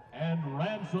 and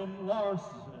Ransom Larson.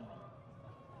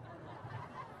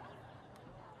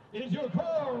 Is your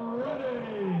corps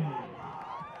ready?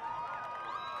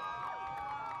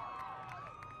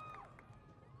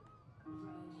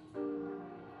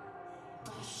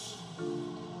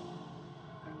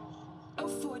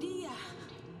 Euphoria,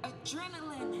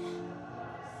 adrenaline,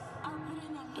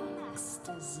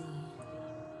 ecstasy,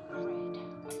 red,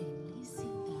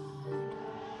 felicidad,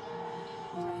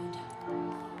 red.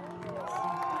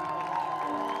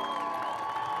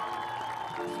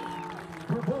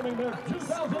 Performing their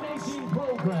 2018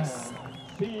 program,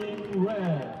 Seeing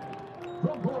Red.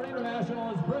 Drum Corps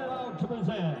International is proud out to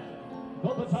present the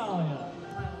battalion.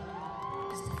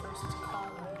 Is the first color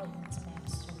it's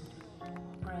mastered.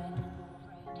 Red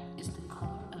is the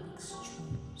color of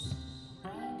extremes.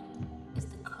 Red is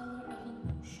the color of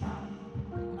emotion.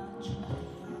 Much of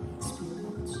your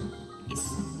experience is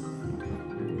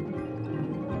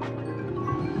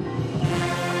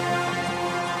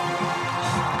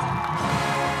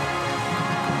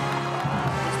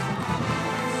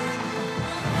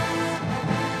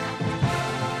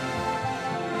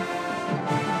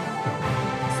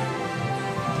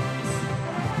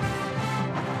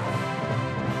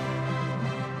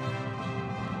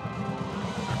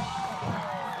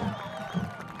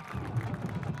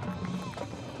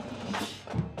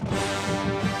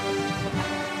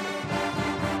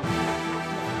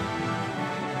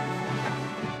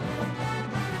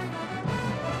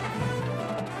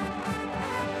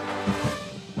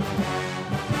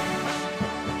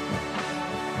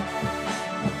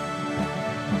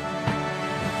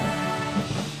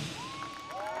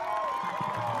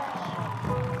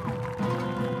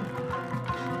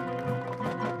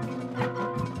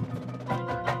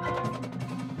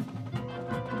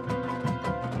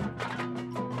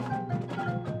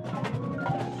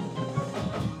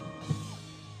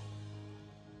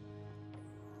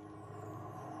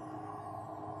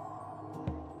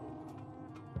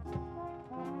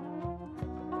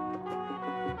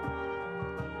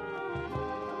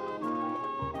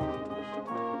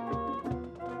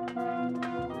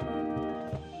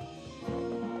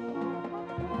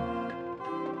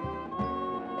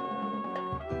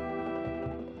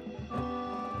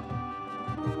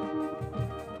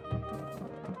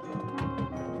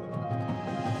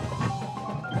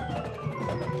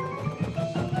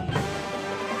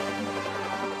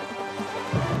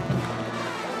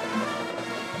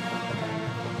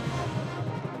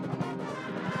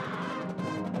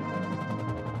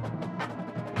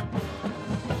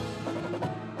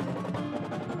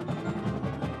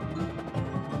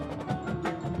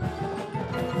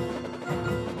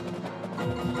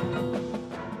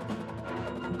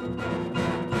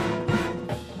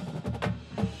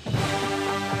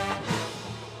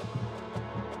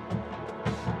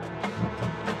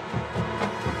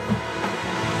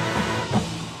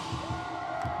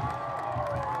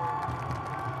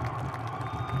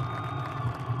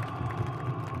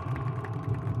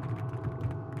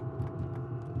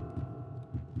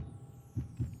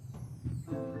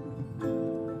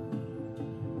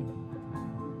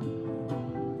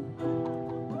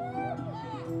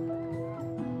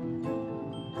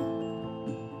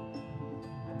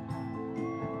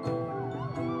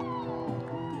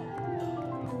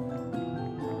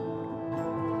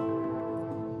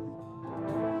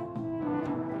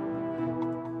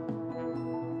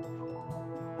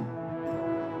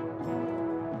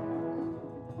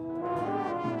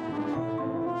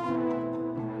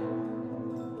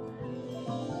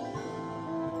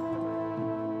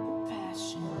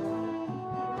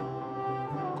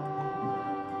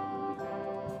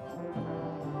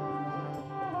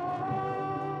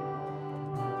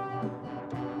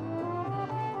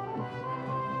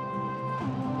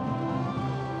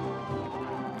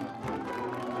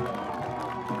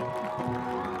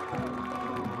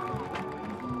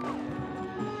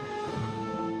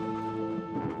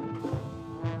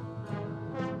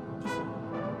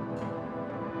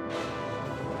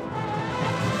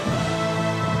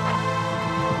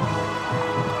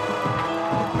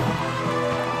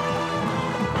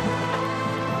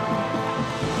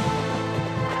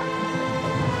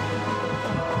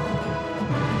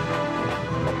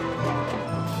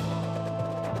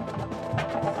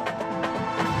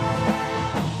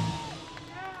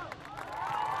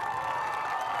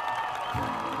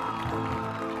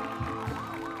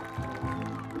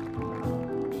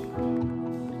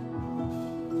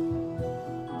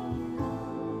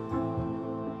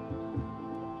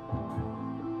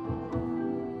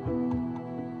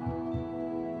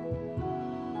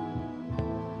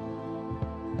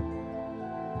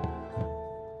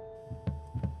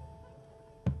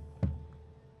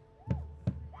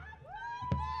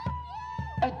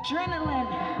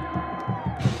Adrenaline.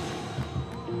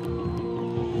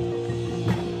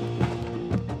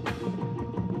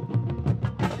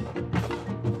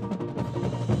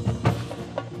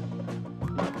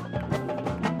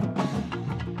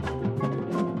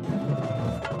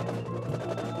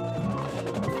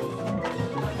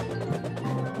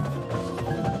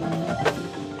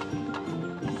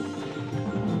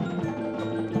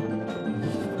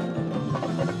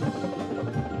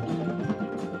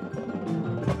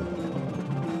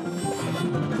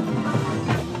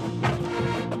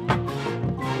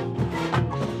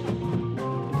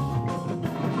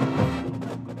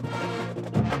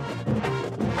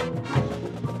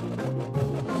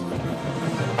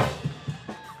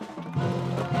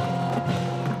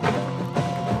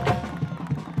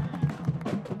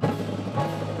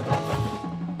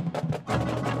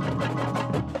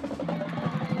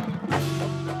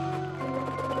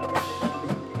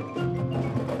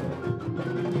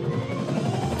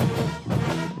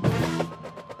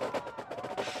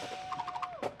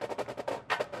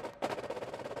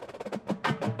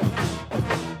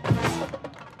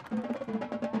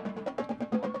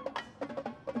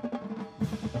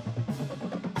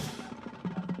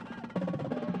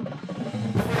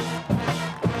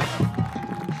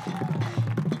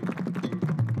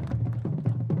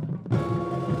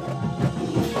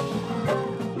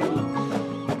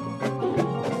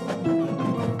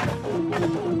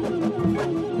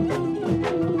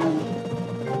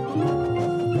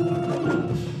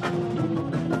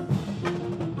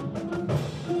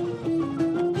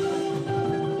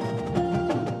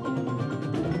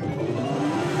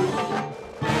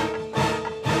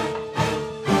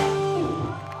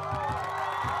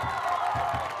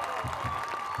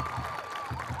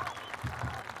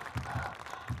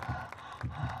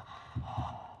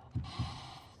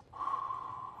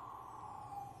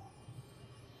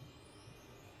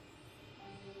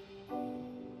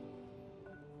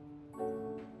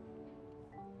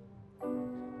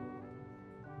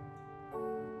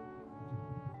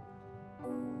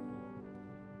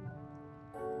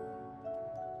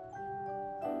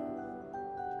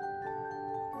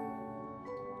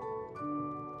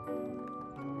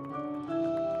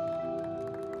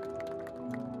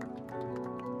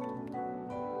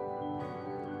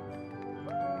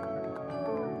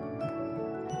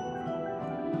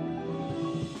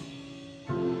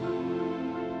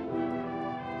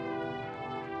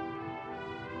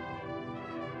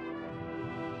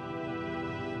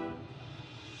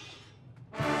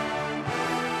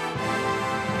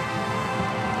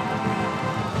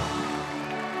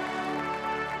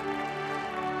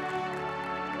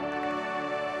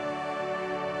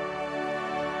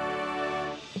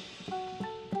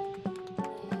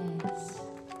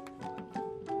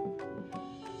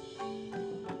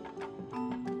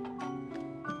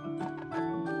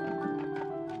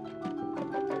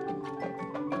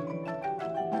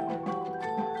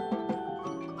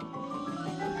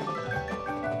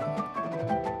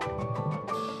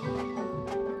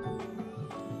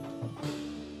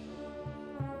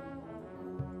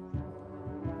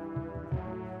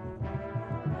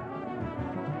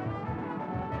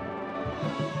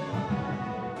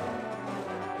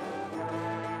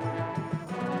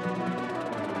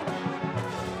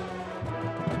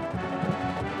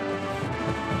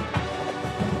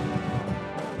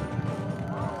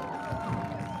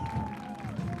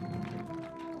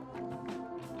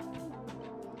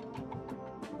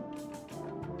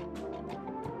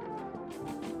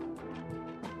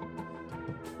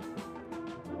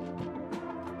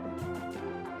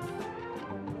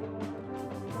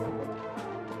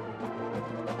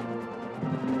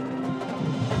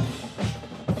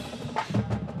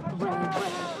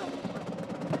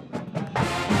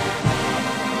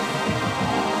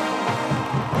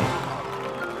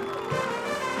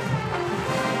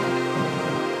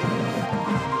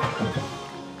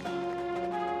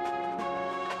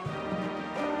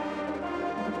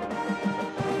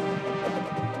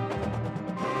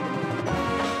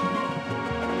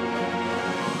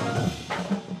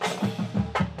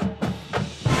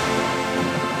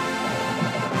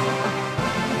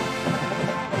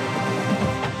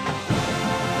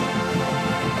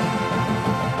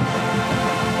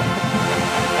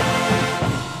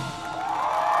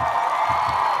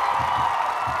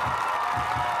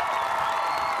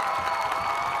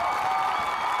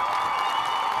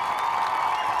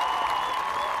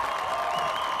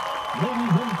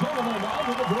 Ladies and gentlemen,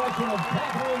 under the direction of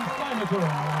Catherine Senator,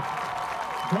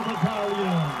 the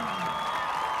Battalion.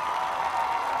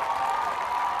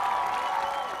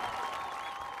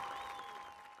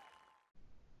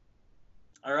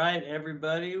 All right, right,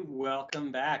 everybody,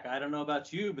 welcome back. I don't know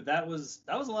about you, but that was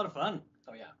a lot of fun.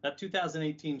 Oh yeah. That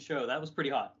 2018 show, that was pretty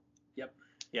hot. Yep.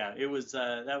 Yeah, it was.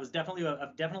 That was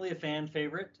definitely a fan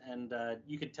favorite, and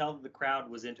you could tell that the crowd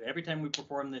was into it. Every time we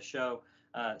performed this show.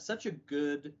 Such a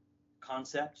good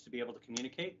concept to be able to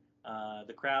communicate.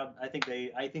 The crowd, I think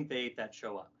they ate that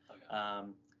show up. Oh, yeah.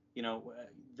 You know,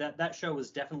 that show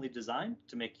was definitely designed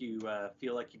to make you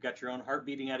feel like you've got your own heart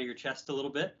beating out of your chest a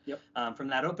little bit. Yep. From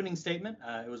that opening statement,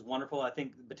 it was wonderful. I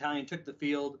think the Battalion took the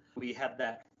field. We had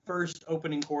that first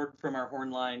opening chord from our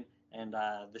horn line, and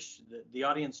the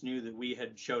audience knew that we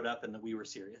had showed up and that we were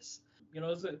serious. You know,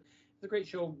 it was a great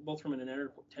show, both from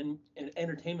an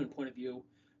entertainment point of view,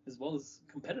 as well as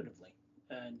competitively.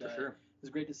 And For sure. It was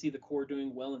great to see the Corps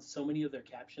doing well in so many of their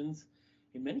captions.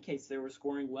 In many cases, they were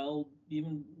scoring well,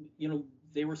 even, you know,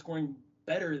 they were scoring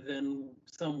better than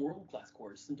some world-class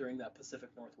corps during that Pacific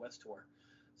Northwest tour.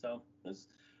 So it was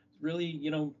really,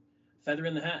 you know, feather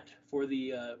in the hat for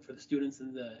the students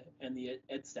and the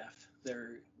ed staff.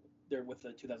 They're with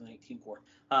the 2018 Corps.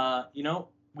 You know,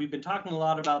 we've been talking a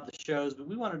lot about the shows, but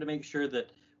we wanted to make sure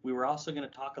that we were also going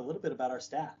to talk a little bit about our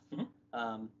staff.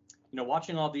 Mm-hmm. You know,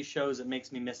 watching all these shows, it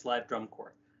makes me miss live drum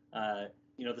corps.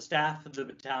 You know, the staff of the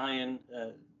Battalion,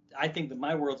 I think that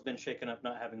my world's been shaken up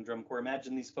not having drum corps.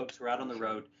 Imagine these folks who are out on the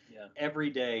road every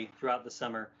day throughout the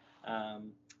summer.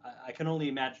 I can only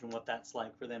imagine what that's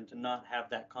like for them to not have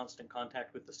that constant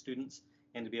contact with the students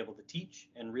and to be able to teach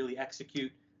and really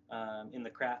execute in the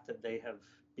craft that they have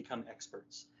become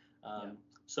experts.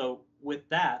 So with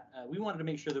that, we wanted to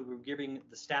make sure that we were giving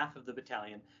the staff of the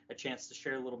Battalion a chance to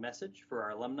share a little message for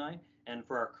our alumni and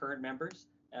for our current members.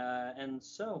 And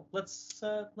so let's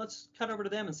cut over to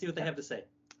them and see what they have to say.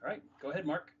 All right, go ahead,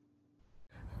 Mark.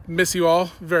 Miss you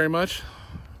all very much.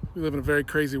 We live in a very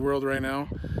crazy world right now,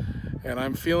 and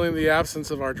I'm feeling the absence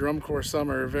of our drum corps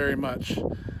summer very much.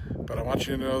 But I want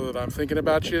you to know that I'm thinking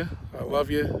about you. I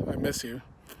love you. I miss you.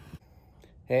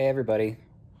 Hey, everybody.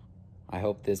 I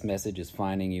hope this message is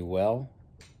finding you well.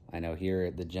 I know here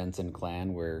at the Jensen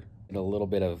clan, we're in a little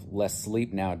bit of less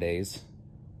sleep nowadays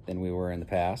than we were in the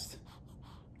past.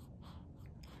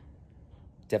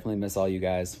 Definitely miss all you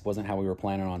guys. Wasn't how we were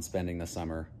planning on spending the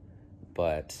summer,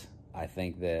 but I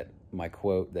think that my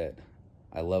quote that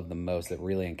I love the most that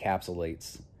really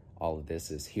encapsulates all of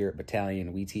this is, here at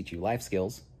Battalion, we teach you life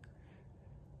skills.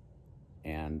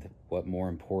 And what more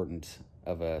important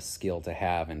of a skill to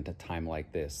have in a time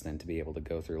like this than to be able to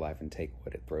go through life and take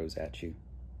what it throws at you.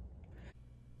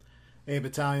 Hey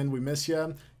Battalion, we miss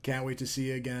you. Can't wait to see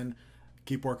you again.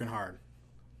 Keep working hard.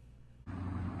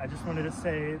 I just wanted to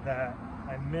say that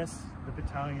I miss the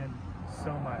Battalion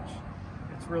so much.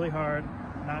 It's really hard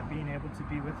not being able to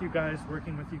be with you guys,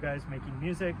 working with you guys, making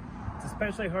music. It's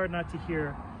especially hard not to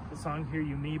hear the song Hear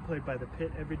You Me played by the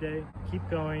Pit every day. Keep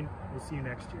going. We'll see you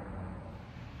next year.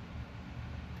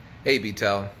 Hey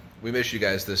BTAL, we miss you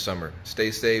guys this summer. Stay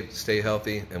safe, stay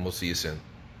healthy, and we'll see you soon.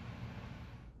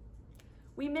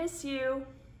 We miss you.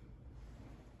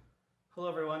 Hello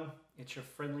everyone, it's your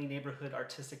friendly neighborhood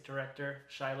artistic director,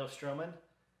 Shiloh Stroman.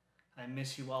 I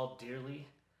miss you all dearly,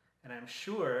 and I'm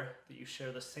sure that you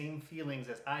share the same feelings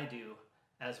as I do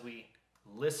as we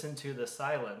listen to the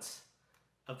silence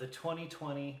of the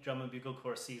 2020 Drum and Bugle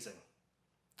Corps season.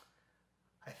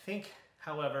 I think,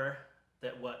 however,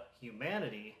 that what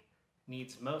humanity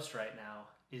needs most right now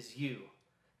is you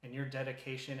and your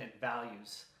dedication and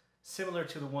values, similar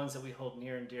to the ones that we hold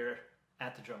near and dear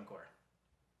at the Drum Corps.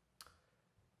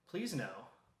 Please know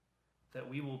that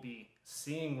we will be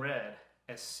seeing red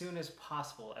as soon as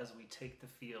possible as we take the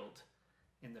field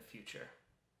in the future.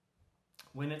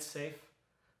 When it's safe,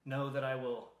 know that I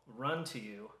will run to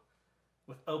you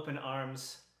with open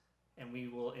arms, and we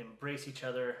will embrace each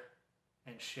other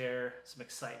and share some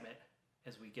excitement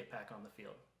as we get back on the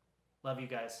field. Love you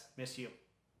guys. Miss you.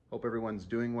 Hope everyone's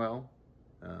doing well.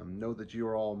 Know that you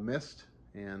are all missed,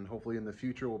 and hopefully in the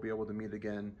future we'll be able to meet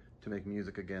again to make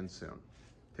music again soon.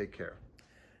 Take care.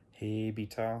 Hey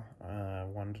Bita, I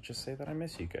wanted to just say that I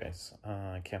miss you guys.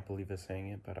 I can't believe I'm saying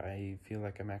it, but I feel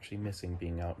like I'm actually missing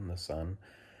being out in the sun,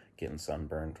 getting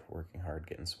sunburned, working hard,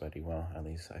 getting sweaty. Well, at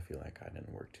least I feel like I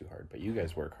didn't work too hard, but you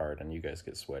guys work hard and you guys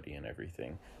get sweaty and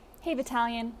everything. Hey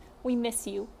Battalion, we miss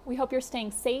you. We hope you're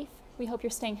staying safe, we hope you're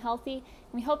staying healthy,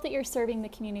 and we hope that you're serving the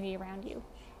community around you.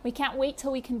 We can't wait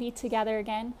till we can be together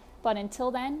again, but until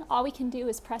then, all we can do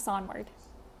is press onward.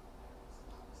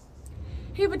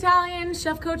 Hey Battalion,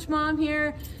 Chef Coach Mom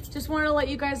here. Just wanted to let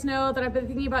you guys know that I've been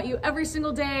thinking about you every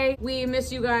single day. We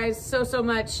miss you guys so, so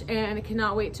much, and I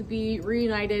cannot wait to be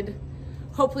reunited,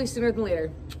 hopefully sooner than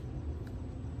later.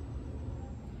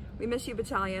 We miss you,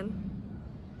 Battalion.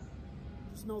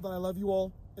 Just know that I love you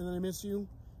all. and then I miss you.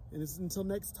 And it's until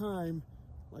next time,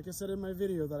 like I said in my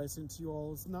video that I sent to you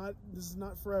all, this is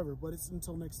not forever, but it's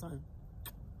until next time.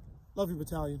 Love you,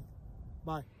 Battalion.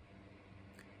 Bye.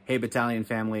 Hey, Battalion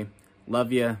family.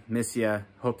 Love ya, miss ya.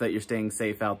 Hope that you're staying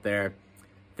safe out there.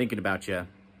 Thinking about ya.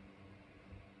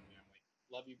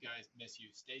 Love you guys, miss you.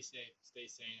 Stay safe, stay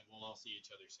sane, and we'll all see each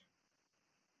other soon.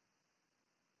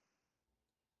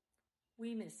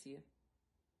 We miss you.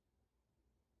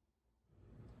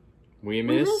 We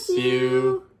miss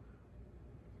you.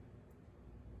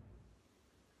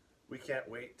 We can't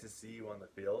wait to see you on the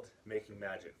field, making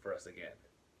magic for us again.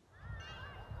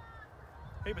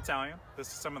 Hey Battalion, this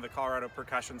is some of the Colorado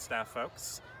percussion staff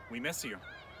folks. We miss you.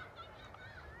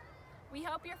 We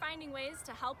hope you're finding ways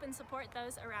to help and support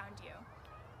those around you.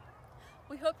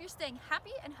 We hope you're staying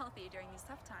happy and healthy during these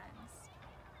tough times.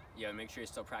 Yeah, make sure you're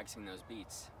still practicing those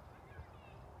beats.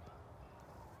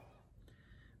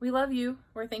 We love you.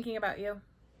 We're thinking about you.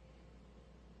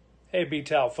 Hey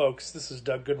BTAL folks, this is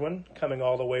Doug Goodwin coming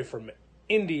all the way from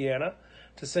Indiana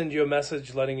to send you a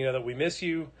message letting you know that we miss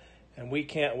you and we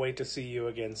can't wait to see you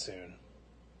again soon.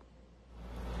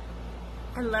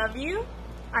 I love you.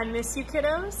 I miss you,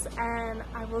 kiddos, and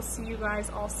I will see you guys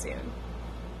all soon.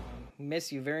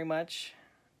 Miss you very much.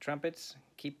 Trumpets,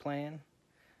 keep playing.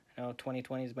 I know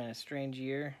 2020 has been a strange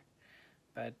year,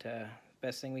 but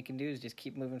best thing we can do is just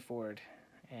keep moving forward.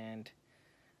 And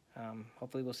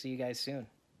hopefully we'll see you guys soon.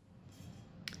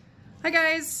 Hi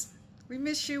guys, we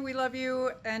miss you, we love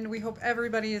you, and we hope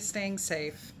everybody is staying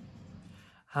safe.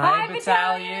 Hi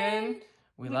Battalion!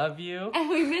 We love you. And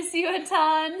we miss you a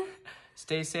ton.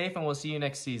 Stay safe and we'll see you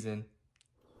next season.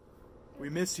 We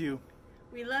miss you.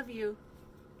 We love you.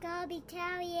 Go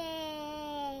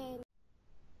Battalion!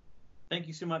 Thank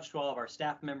you so much to all of our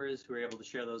staff members who were able to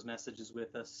share those messages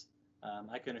with us.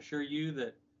 I can assure you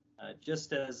that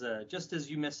just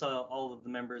as you miss all of the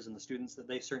members and the students, that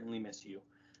they certainly miss you.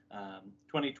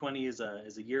 2020 is a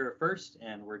year of first,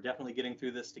 and we're definitely getting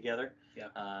through this together. Yeah.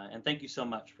 And thank you so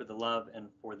much for the love and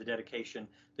for the dedication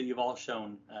that you've all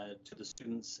shown to the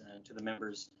students, to the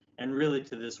members, and really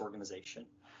to this organization.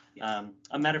 Yes.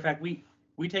 A matter of fact, we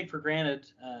take for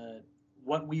granted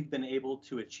what we've been able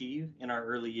to achieve in our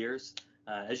early years.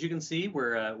 As you can see,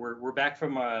 we're back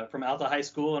from Alta High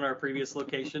School in our previous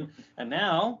location, and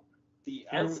now the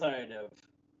outside of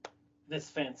this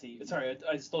fancy. Sorry,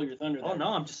 I stole your thunder there. Oh no,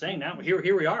 I'm just saying now.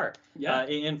 Here we are. Yeah.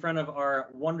 In front of our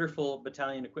wonderful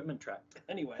Battalion equipment truck.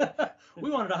 Anyway, we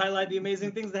wanted to highlight the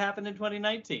amazing things that happened in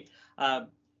 2019. The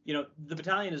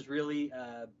Battalion has really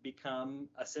become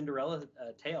a Cinderella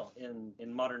tale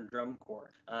in modern drum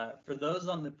corps. For those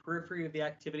on the periphery of the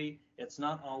activity, it's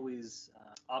not always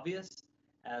obvious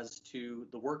as to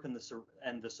the work and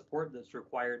the support that's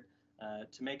required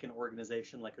to make an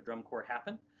organization like a drum corps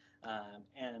happen.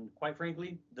 And quite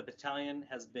frankly, the Battalion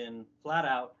has been flat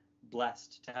out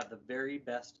blessed to have the very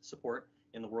best support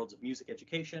in the worlds of music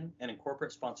education and in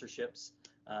corporate sponsorships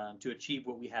to achieve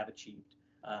what we have achieved.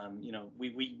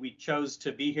 We chose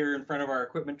to be here in front of our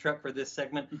equipment truck for this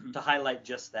segment to highlight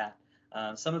just that.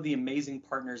 Some of the amazing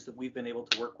partners that we've been able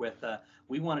to work with,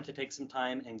 we wanted to take some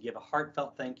time and give a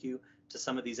heartfelt thank you to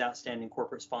some of these outstanding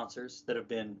corporate sponsors that have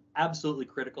been absolutely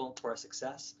critical to our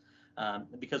success.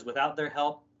 Because without their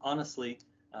help, honestly,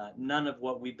 none of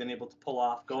what we've been able to pull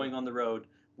off going on the road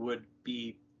would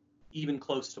be even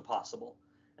close to possible.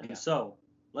 And so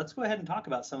let's go ahead and talk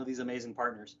about some of these amazing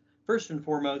partners. First and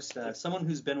foremost, someone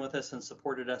who's been with us and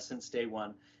supported us since day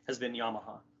one has been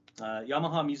Yamaha.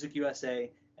 Yamaha Music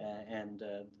USA and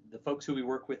the folks who we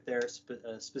work with there,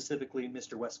 specifically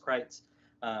Mr. Wes Kreitz,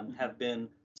 have been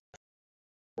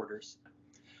supporters.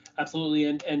 Absolutely,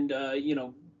 and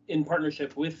in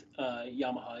partnership with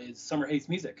Yamaha is Summer Haze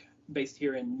Music, based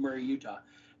here in Murray, Utah.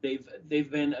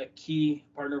 They've been a key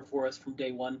partner for us from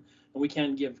day one, and we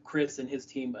can't give Chris and his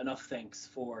team enough thanks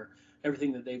for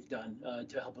everything that they've done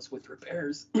to help us with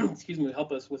repairs.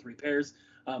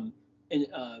 And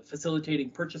facilitating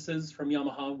purchases from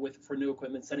Yamaha for new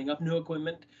equipment, setting up new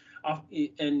equipment,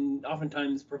 and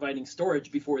oftentimes providing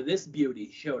storage before this beauty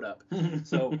showed up.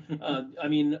 So,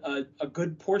 a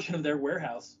good portion of their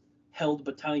warehouse held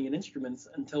Battalion instruments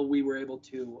until we were able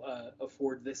to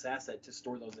afford this asset to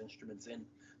store those instruments in.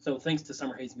 So thanks to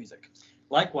Summer Haze Music.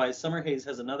 Likewise, Summer Haze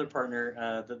has another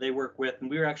partner that they work with, and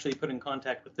we were actually put in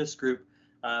contact with this group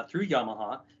through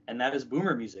Yamaha, and that is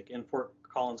Boomer Music in Fort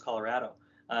Collins, Colorado.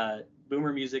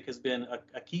 Boomer Music has been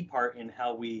a key part in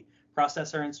how we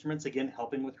process our instruments, again,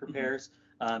 helping with repairs.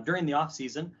 During the off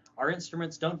season, our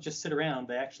instruments don't just sit around,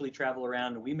 they actually travel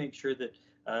around, and we make sure that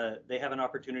they have an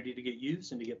opportunity to get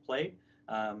used and to get played.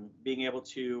 being able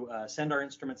to send our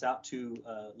instruments out to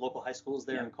local high schools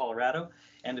there in Colorado,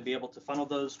 and to be able to funnel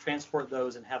those, transport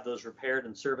those, and have those repaired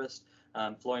and serviced,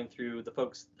 flowing through the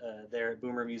folks there at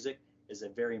Boomer Music is a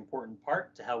very important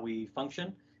part to how we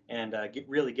function, and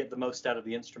really get the most out of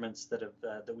the instruments that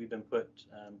have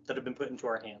been put into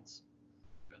our hands.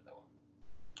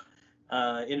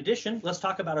 In addition, let's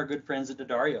talk about our good friends at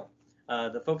Daddario.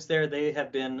 The folks there, they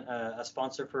have been a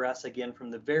sponsor for us again from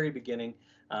the very beginning.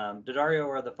 Daddario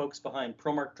are the folks behind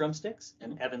ProMark drumsticks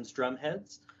and Evans drum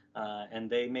heads, and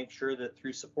they make sure that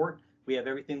through support we have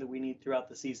everything that we need throughout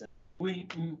the season. We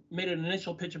made an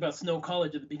initial pitch about Snow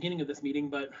College at the beginning of this meeting,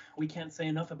 but we can't say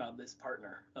enough about this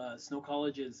partner. Snow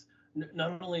College is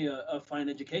not only a fine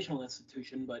educational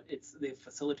institution, but they've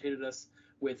facilitated us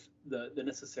with the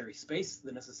necessary space,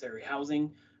 the necessary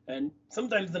housing, and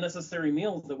sometimes the necessary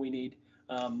meals that we need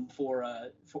for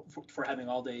having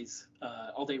all day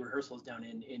rehearsals down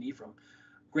in Ephraim.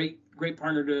 Great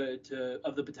partner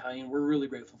of the battalion. We're really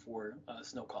grateful for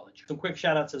Snow College. Some quick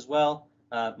shout outs as well.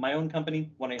 My own company,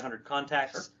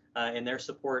 1-800-CONTACTS, and their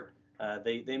support.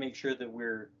 They make sure that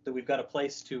we've got a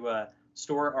place to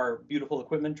store our beautiful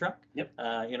equipment truck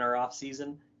in our off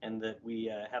season, and that we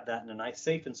have that in a nice,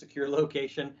 safe, and secure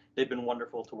location. They've been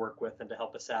wonderful to work with and to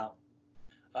help us out.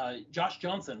 Josh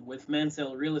Johnson with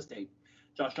Mansell Real Estate.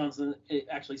 Josh Johnson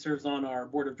actually serves on our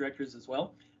board of directors as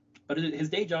well, but his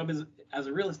day job is as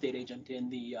a real estate agent in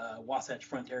the Wasatch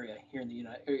Front area here in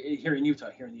Utah,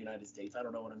 here in the United States. I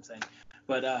don't know what I'm saying,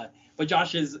 but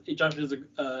Josh is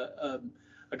a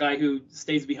guy who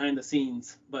stays behind the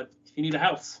scenes. But if you need a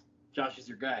house, Josh is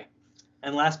your guy.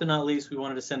 And last but not least, we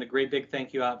wanted to send a great big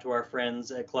thank you out to our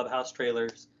friends at Clubhouse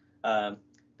Trailers.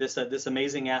 This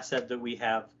amazing asset that we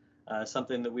have,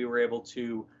 something that we were able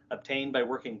to obtain by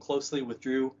working closely with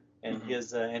Drew and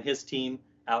his team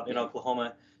out in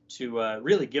Oklahoma to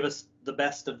really give us the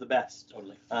best of the best.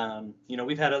 Totally.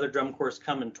 We've had other drum corps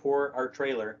come and tour our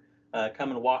trailer,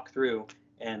 come and walk through,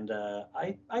 and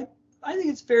I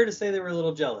think it's fair to say they were a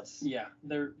little jealous. Yeah,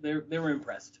 they were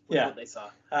impressed with what they saw.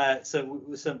 So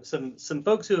some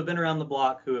folks who have been around the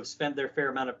block, who have spent their fair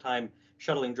amount of time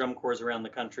shuttling drum corps around the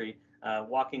country,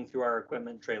 walking through our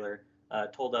equipment trailer,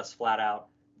 told us flat out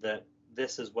that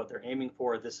this is what they're aiming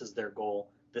for, this is their goal,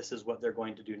 this is what they're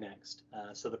going to do next.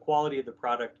 So the quality of the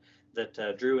product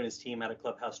that Drew and his team out at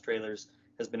Clubhouse Trailers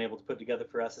has been able to put together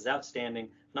for us is outstanding,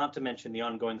 not to mention the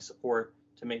ongoing support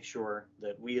to make sure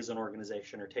that we as an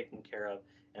organization are taken care of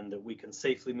and that we can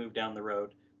safely move down the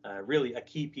road. Really a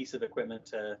key piece of equipment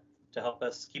to help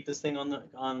us keep this thing on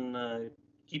the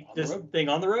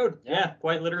road. Yeah,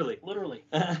 quite literally. Literally.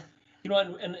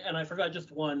 And I forgot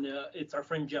just one. It's our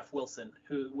friend Jeff Wilson,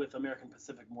 who with American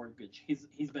Pacific Mortgage.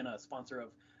 He's been a sponsor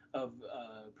of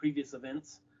previous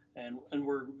events, and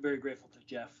we're very grateful to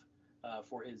Jeff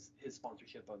for his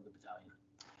sponsorship of the battalion.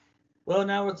 Well,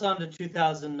 now it's on to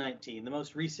 2019, the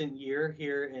most recent year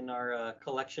here in our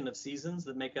collection of seasons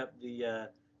that make up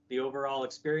the overall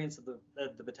experience of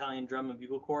the Battalion Drum and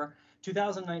Bugle Corps.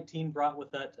 2019 brought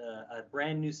with it a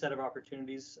brand new set of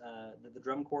opportunities that the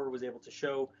Drum Corps was able to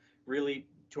show really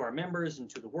to our members and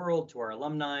to the world, to our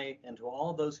alumni, and to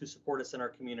all of those who support us in our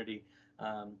community.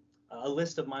 A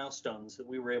list of milestones that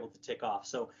we were able to tick off.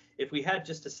 So if we had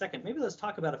just a second, maybe let's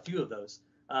talk about a few of those.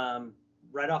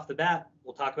 Right off the bat,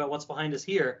 we'll talk about what's behind us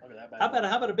here. How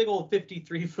about a big old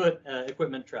 53-foot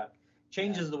equipment truck?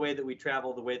 Changes the way that we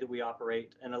travel, the way that we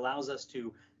operate, and allows us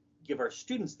to give our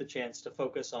students the chance to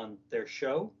focus on their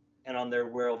show and on their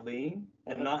well-being,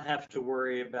 and not have to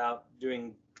worry about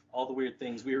doing all the weird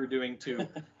things we were doing to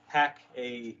pack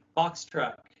a box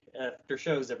truck after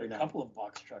shows every night. A couple of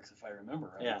box trucks, if I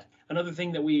remember right. Yeah. Another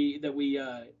thing that we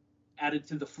added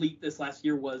to the fleet this last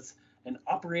year was an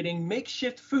operating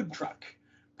makeshift food truck,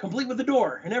 complete with a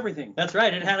door and everything. That's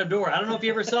right, it had a door. I don't know if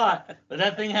you ever saw it, but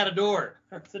that thing had a door.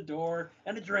 There's a door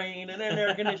and a drain and an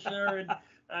air conditioner, and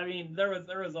I mean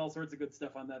there was all sorts of good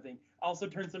stuff on that thing. Also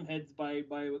turned some heads by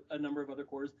a number of other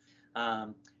corps.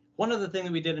 One other thing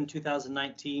that we did in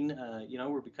 2019,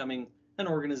 we're becoming an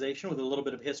organization with a little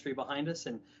bit of history behind us,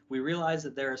 and we realized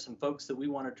that there are some folks that we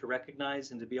wanted to recognize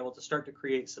and to be able to start to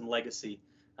create some legacy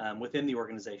within the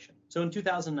organization. So in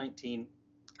 2019,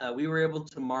 we were able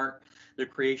to mark the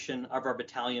creation of our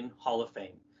Battalion Hall of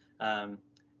Fame.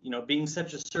 Being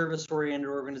such a service-oriented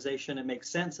organization, it makes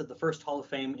sense that the first Hall of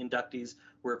Fame inductees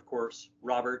were, of course,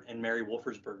 Robert and Mary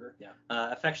Wolfersberger,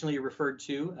 affectionately referred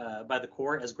to by the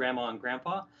Corps as Grandma and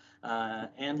Grandpa.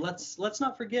 And let's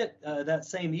not forget that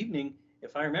same evening,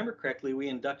 if I remember correctly, we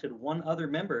inducted one other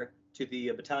member to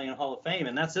the Battalion Hall of Fame,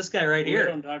 and that's this guy right here.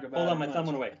 Don't talk about Hold on, my thumb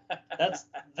went away. That's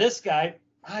this guy.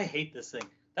 I hate this thing.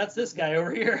 That's this guy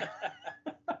over here.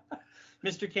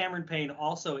 Mr. Cameron Payne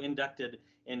also inducted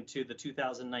into the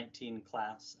 2019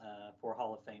 class for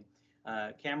Hall of Fame.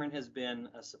 Cameron has been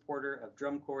a supporter of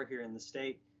drum corps here in the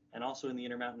state and also in the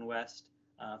Intermountain West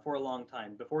for a long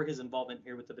time. Before his involvement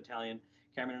here with the battalion,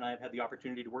 Cameron and I have had the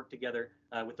opportunity to work together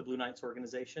with the Blue Knights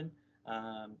organization,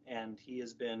 and he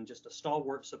has been just a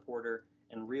stalwart supporter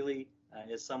and really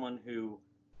is someone who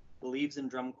believes in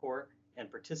drum corps and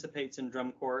participates in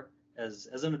drum corps as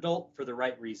an adult for the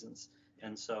right reasons.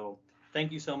 And so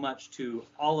thank you so much to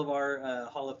all of our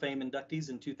Hall of Fame inductees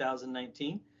in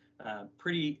 2019.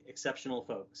 Pretty exceptional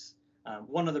folks.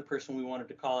 One other person we wanted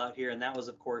to call out here, and that was,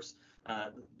 of course,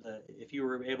 if you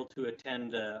were able to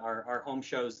attend our home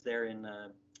shows there in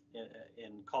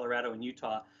Colorado and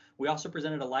Utah, we also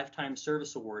presented a Lifetime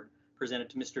Service Award presented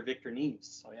to Mr. Victor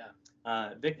Neves. Oh,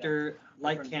 yeah. Victor,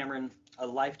 like Cameron, a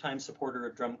lifetime supporter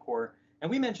of drum corps. And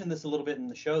we mentioned this a little bit in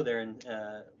the show there and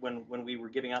when we were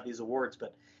giving out these awards,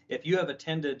 but if you have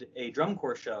attended a drum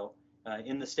corps show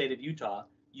in the state of Utah,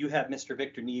 you have Mr.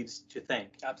 Victor Neves to thank.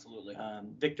 Absolutely.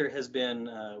 Victor has been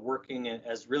working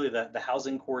as really the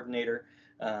housing coordinator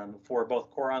for both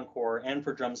Corps on Corps and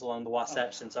for Drums Along the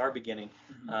Wasatch since our beginning.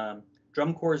 Mm-hmm.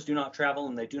 Drum corps do not travel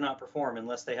and they do not perform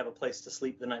unless they have a place to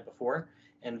sleep the night before.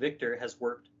 And Victor has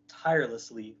worked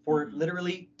tirelessly for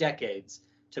literally decades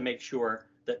to make sure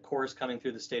that corps coming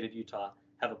through the state of Utah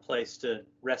have a place to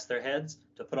rest their heads,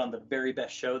 to put on the very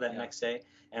best show that next day.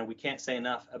 And we can't say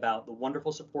enough about the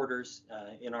wonderful supporters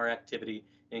in our activity,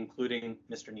 including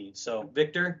Mr. Neves. So,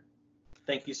 Victor,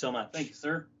 thank you so much. Thank you,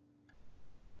 sir.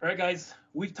 All right, guys,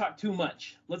 we've talked too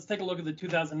much. Let's take a look at the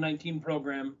 2019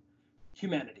 program,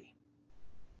 Humanity.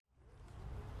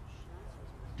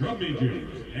 Drum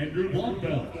majors, Andrew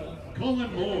Blackbelt,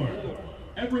 Colin Moore,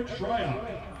 Everett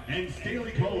Shryock, and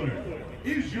Staley Kohler.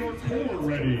 Is your corps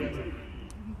ready?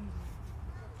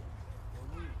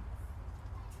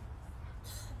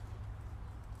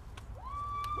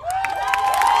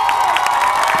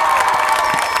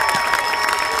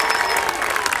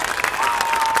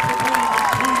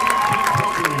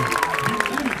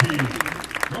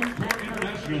 Drum Corps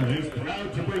International is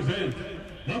proud to present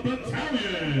the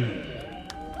Battalion.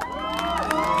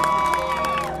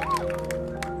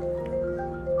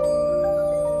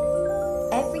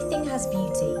 Everything has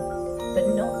beauty,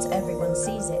 but not everyone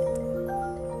sees it.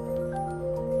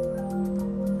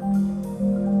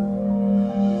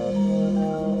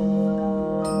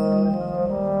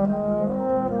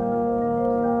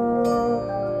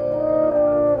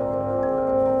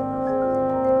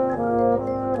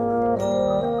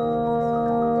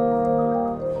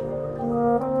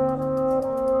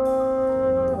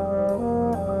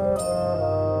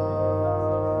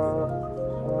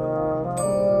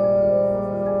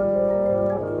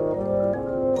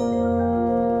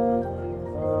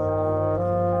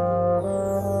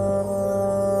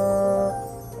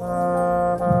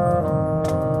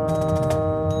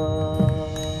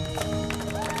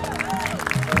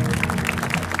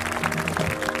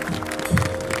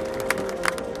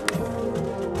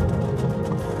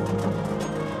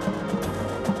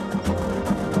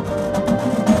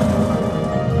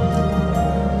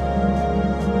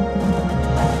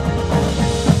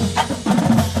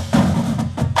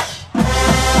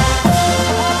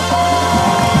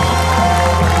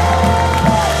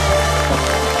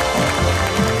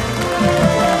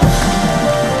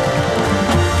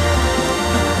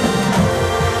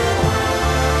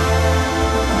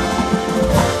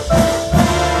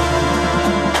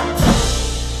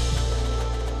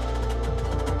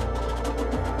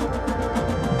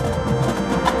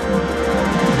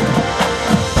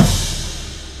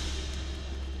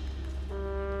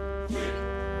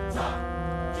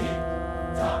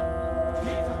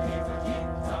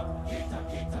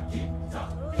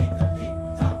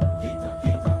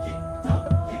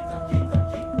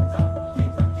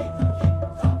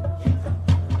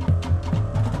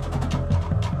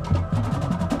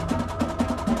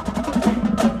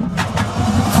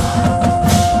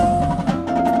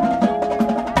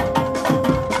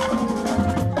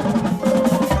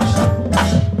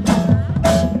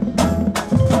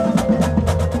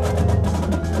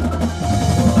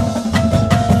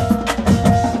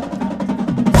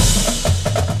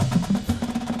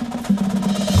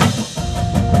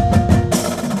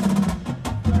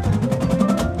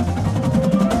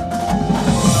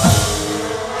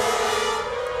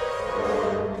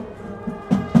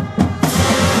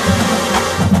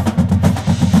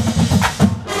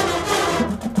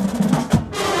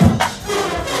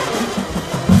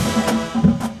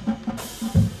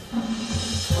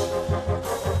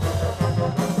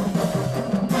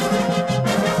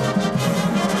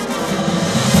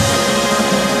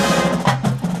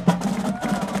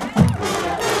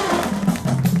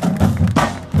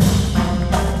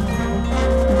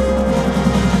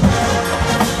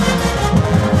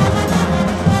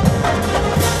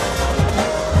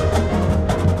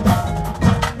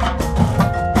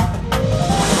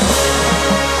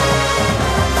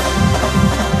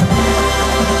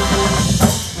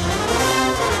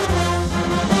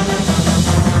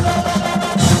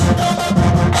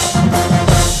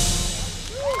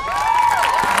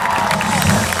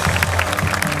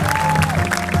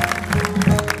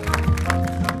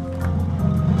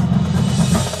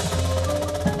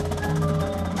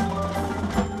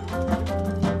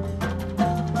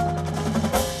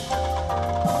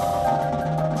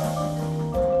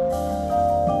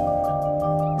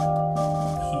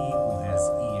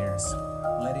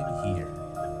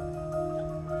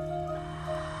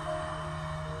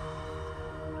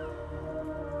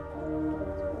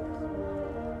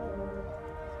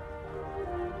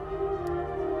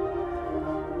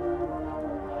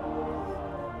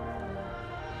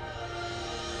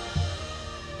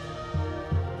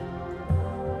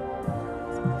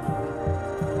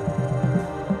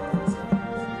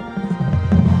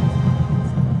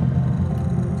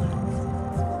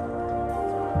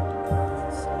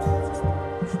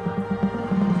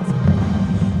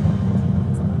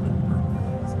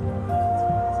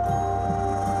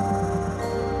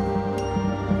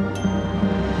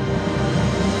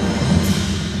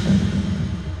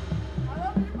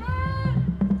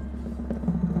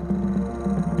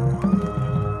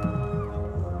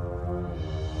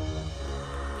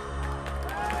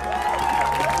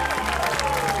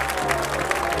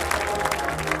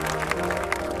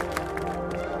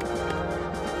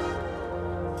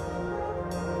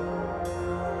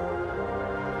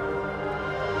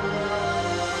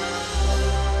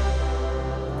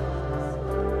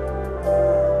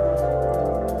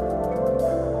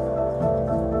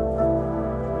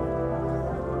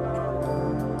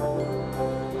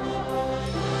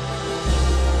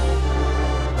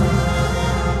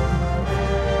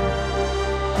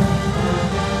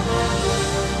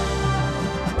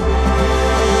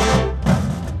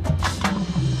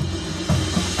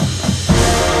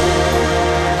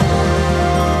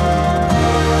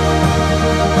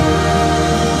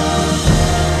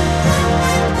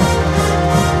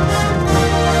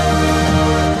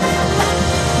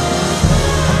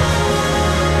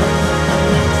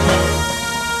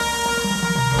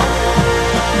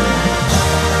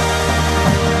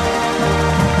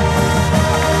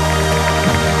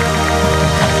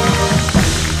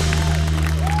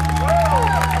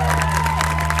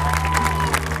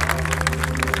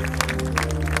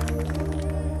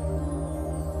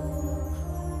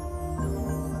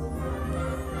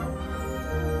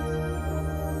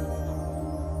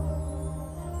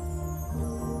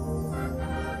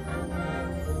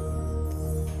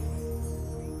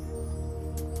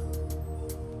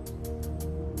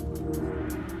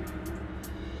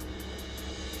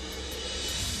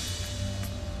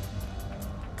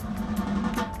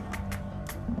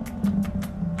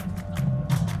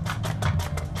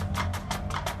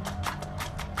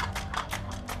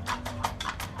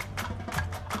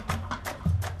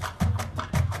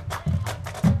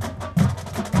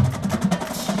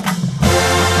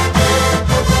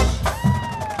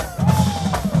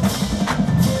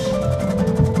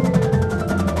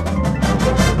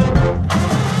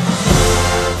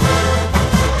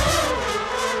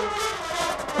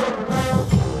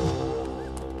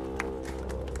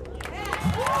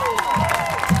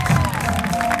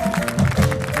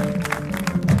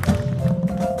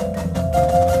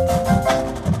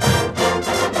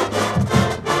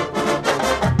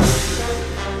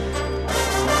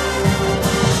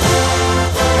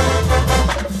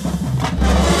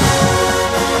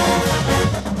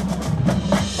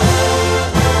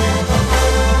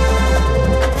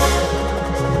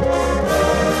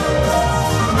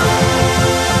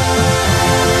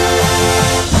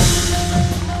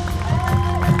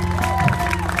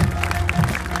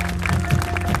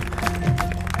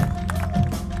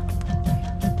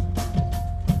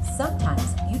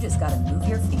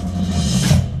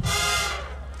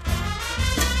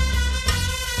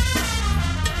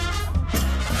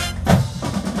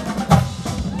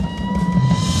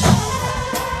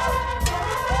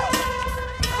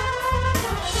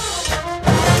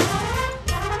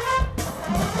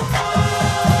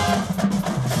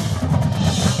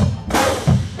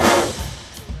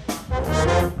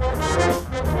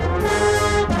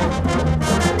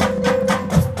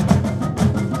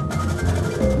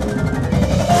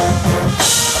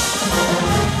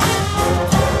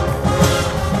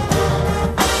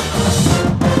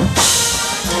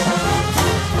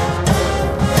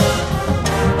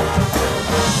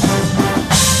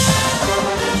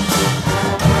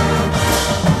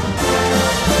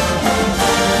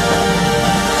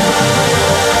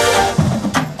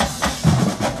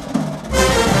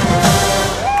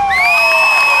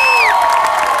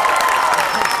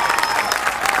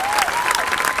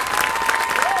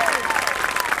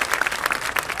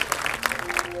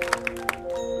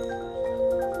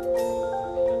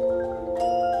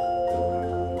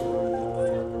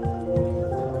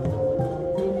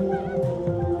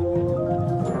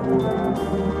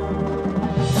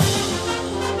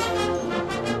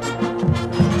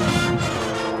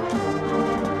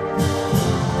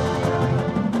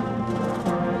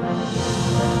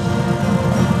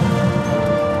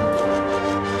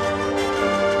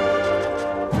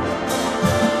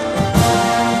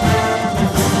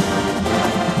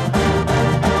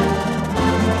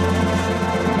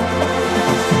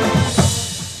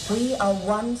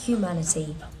 strong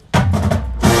humanity.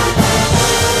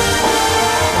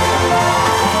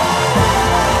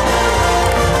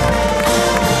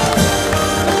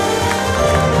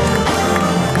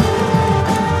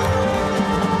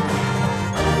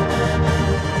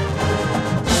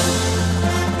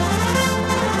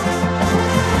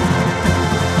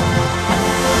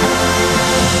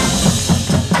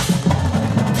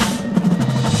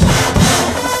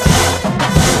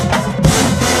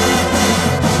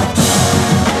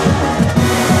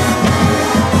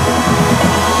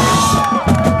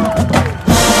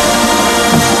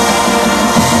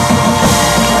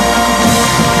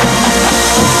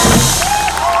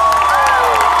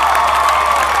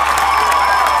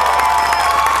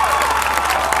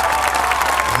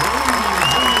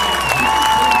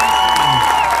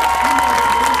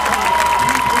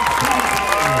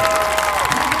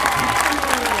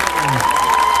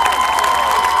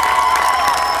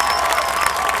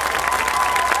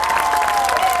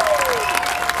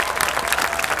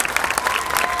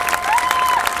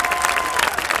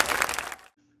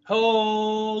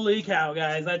 Holy cow,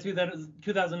 guys. That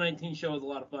 2019 show was a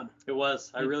lot of fun. It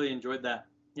was. I really enjoyed that.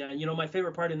 Yeah, you know, my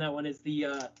favorite part in that one is the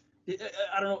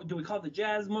I don't know, do we call it the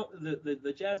jazz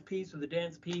the jazz piece or the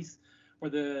dance piece, where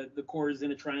the corps is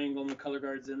in a triangle and the color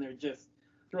guard's in there just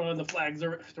throwing the flag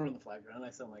around. I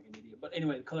sound like an idiot. But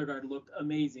anyway, the color guard looked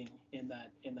amazing in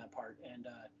that part, and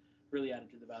really added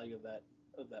to the value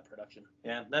of that production.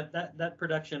 Yeah, that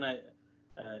production,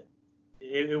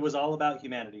 it was all about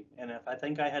humanity. And if I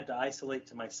think I had to isolate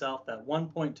to myself that one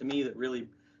point to me that really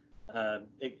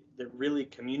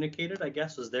communicated, I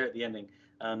guess, was there at the ending.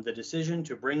 The decision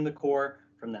to bring the corps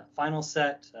from that final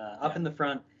set up in the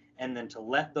front, and then to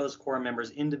let those corps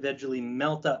members individually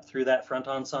melt up through that front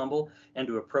ensemble and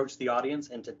to approach the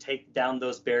audience and to take down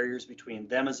those barriers between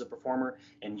them as a performer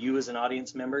and you as an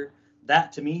audience member.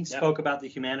 That to me spoke about the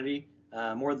humanity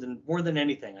more than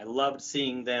anything. I loved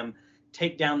seeing them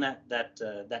take down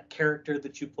that character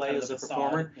that you play as a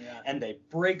performer, and they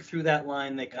break through that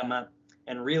line. They come up,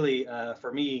 and really,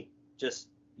 for me, just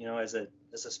as a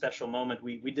special moment,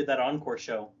 we did that encore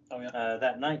show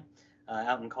that night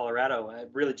out in Colorado.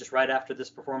 Really, just right after this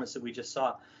performance that we just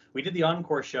saw, we did the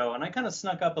encore show, and I kind of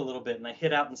snuck up a little bit, and I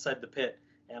hid out inside the pit,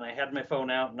 and I had my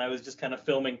phone out, and I was just kind of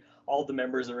filming all the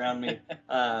members around me,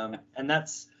 and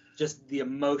that's just the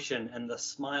emotion and the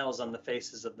smiles on the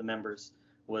faces of the members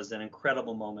was an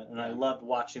incredible moment, and I loved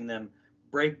watching them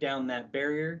break down that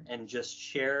barrier and just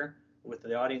share with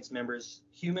the audience members,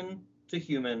 human to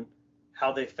human,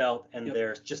 how they felt and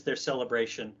their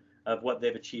celebration of what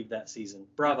they've achieved that season.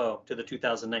 Bravo to the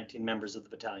 2019 members of the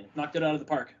battalion. Knocked it out of the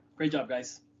park. Great job,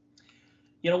 guys.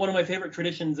 You know, one of my favorite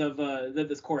traditions of that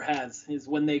this corps has is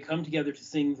when they come together to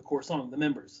sing the corps song, the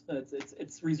members.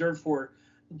 It's reserved for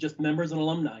just members and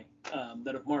alumni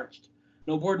that have marched.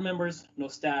 No board members, no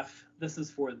staff. This is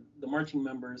for the marching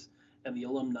members and the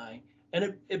alumni.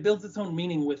 And it builds its own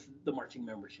meaning with the marching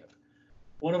membership.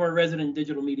 One of our resident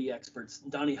digital media experts,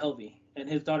 Donnie Helvey, and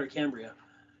his daughter Cambria.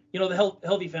 You know, the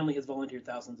Helvey family has volunteered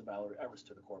thousands of hours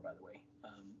to the corps, by the way.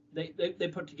 They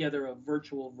put together a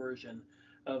virtual version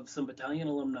of some battalion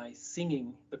alumni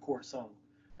singing the corps song.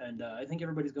 And I think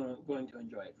everybody's going to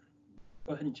enjoy it.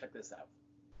 Go ahead and check this out.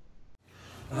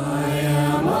 I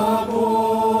am a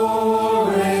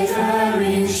poor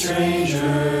wayfaring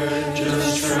stranger,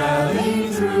 just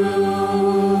traveling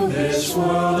through this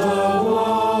world of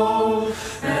woe,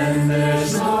 and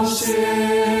there's no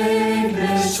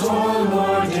sickness, toil,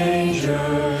 nor danger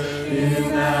in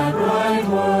that bright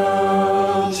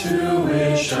world to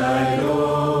which I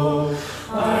go.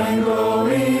 I'm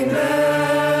going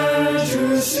there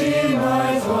to see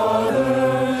my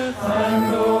Father.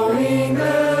 I'm going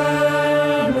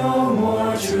there no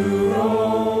more to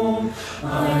roam.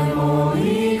 I'm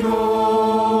only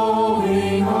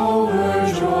going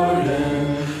over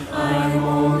Jordan. I'm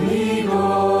only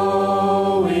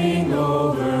going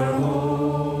over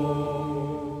home.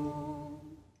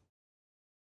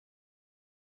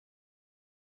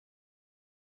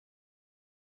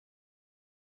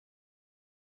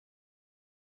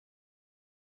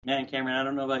 Man, Cameron, I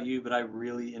don't know about you, but I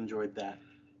really enjoyed that.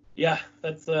 Yeah,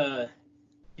 that's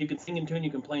you can sing in tune,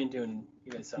 you can play in tune.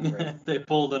 You guys sound great. They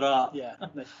pulled it off. Yeah,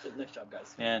 nice job,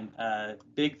 guys. And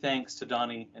big thanks to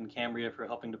Donnie and Cambria for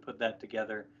helping to put that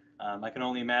together. I can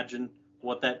only imagine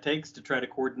what that takes to try to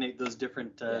coordinate those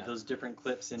different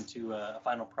clips into a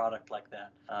final product like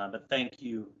that. But thank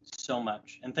you so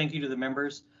much, and thank you to the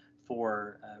members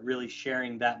for really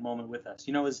sharing that moment with us.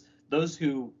 You know, as those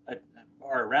who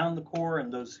are around the corps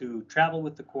and those who travel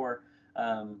with the corps,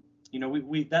 you know,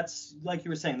 we that's like you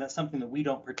were saying, that's something that we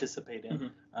don't participate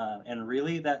in, and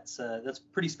really that's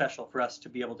pretty special for us to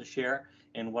be able to share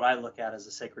in what I look at as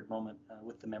a sacred moment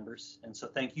with the members. And so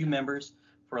thank you, members,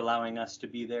 for allowing us to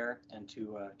be there and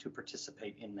to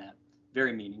participate in that.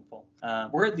 Very meaningful.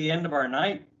 We're at the end of our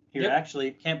night here. Yep.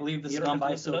 Actually, can't believe this You has don't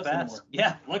gone have to by listen to so us fast.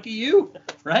 anymore. Yeah, lucky you,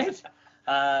 right?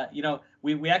 You know,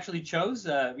 we actually chose,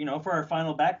 you know, for our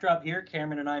final backdrop here,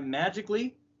 Cameron and I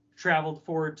magically traveled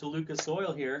forward to Lucas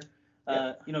Oil here.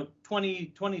 You know,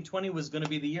 2020 was going to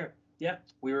be the year. Yeah.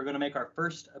 We were going to make our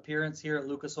first appearance here at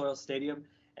Lucas Oil Stadium.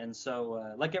 And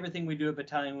so, like everything we do at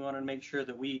Battalion, we wanted to make sure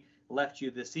that we left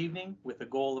you this evening with a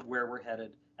goal of where we're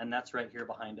headed. And that's right here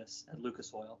behind us at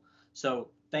Lucas Oil. So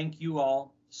thank you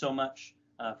all so much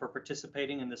for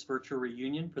participating in this virtual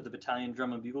reunion for the Battalion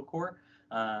Drum and Bugle Corps.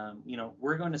 You know,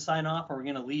 we're going to sign off, and we're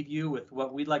going to leave you with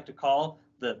what we'd like to call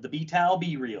the BTAL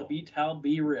Be Real. The BTAL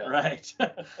Be Real. Right.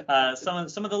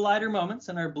 Some of the lighter moments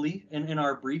in our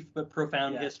brief but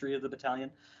profound history of the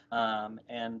battalion.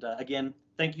 Again,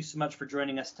 thank you so much for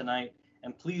joining us tonight,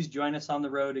 and please join us on the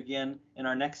road again in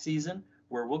our next season,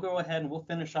 where we'll go ahead and we'll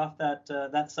finish off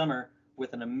that summer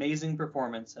with an amazing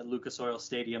performance at Lucas Oil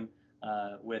Stadium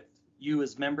with you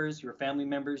as members, your family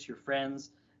members, your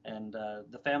friends, and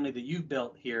the family that you've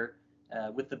built here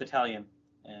with the battalion.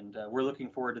 And we're looking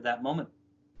forward to that moment.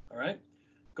 All right.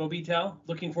 Go BTAL.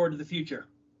 Looking forward to the future.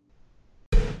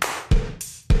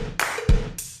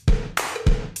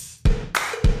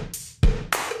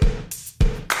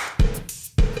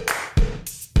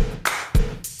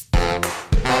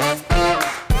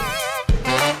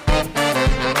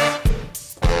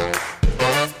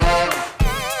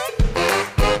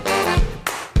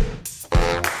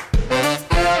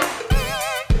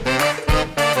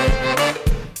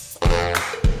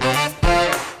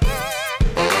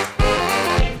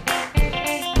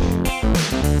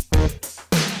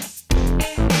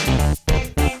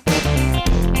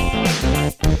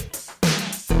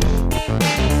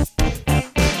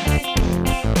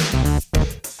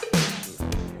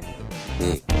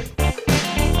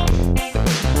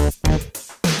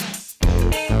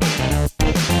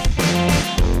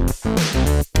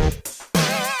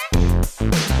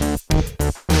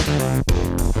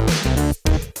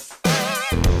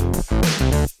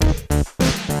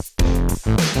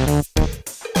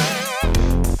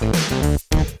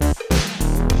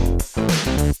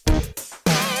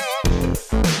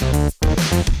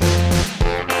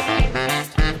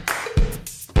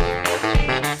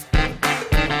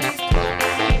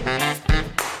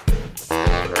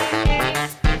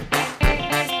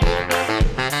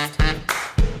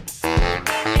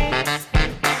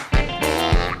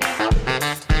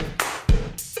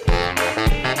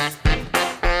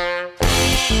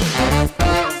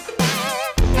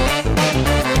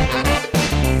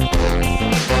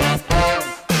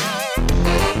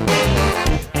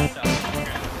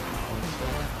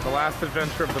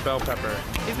 Adventure of the Bell Pepper.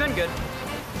 He's been good.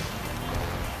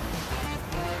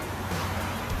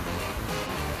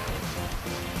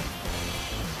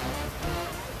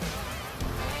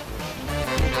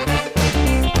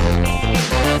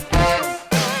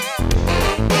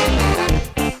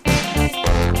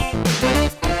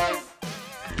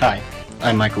 Hi,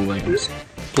 I'm Michael Williams,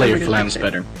 player for Lambs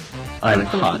Better. I'm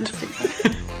hot.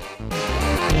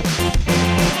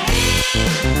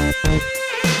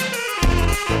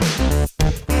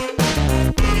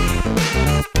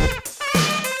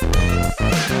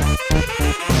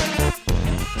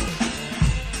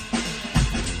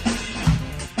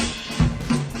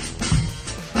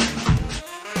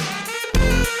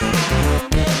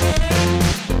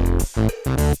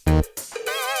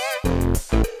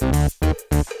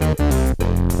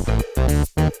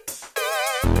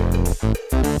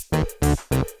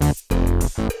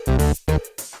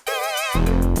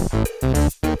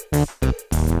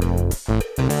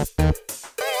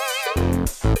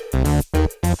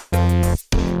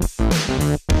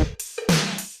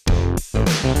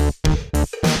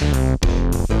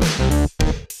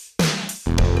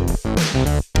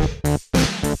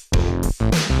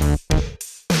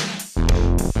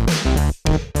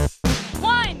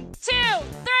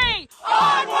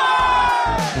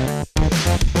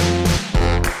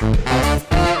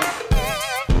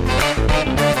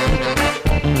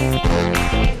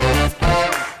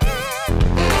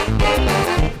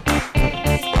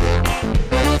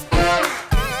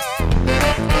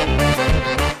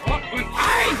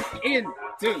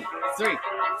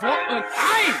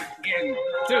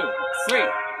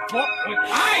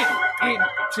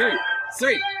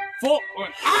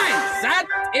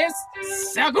 Das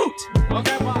ist sehr gut.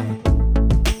 Okay, bye.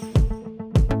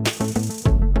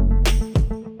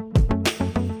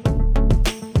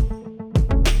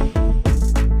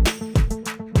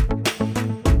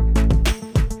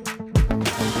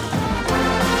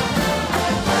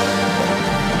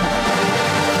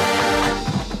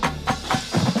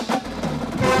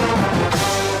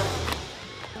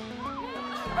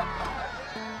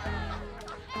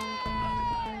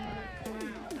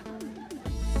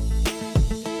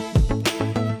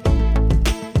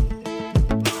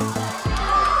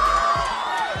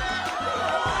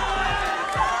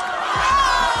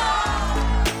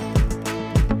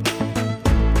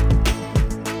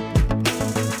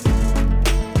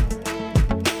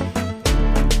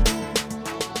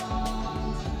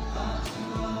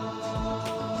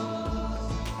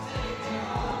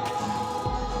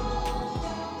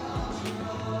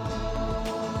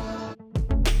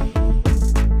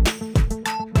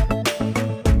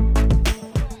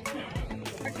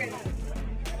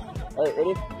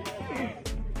 Look.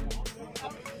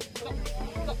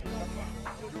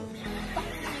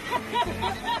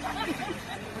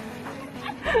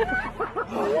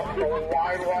 The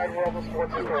wide, wide world of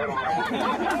sports is going on.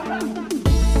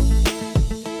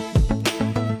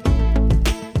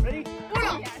 Ready?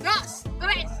 Uno, dos,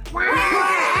 tres.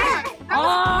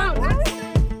 Oh!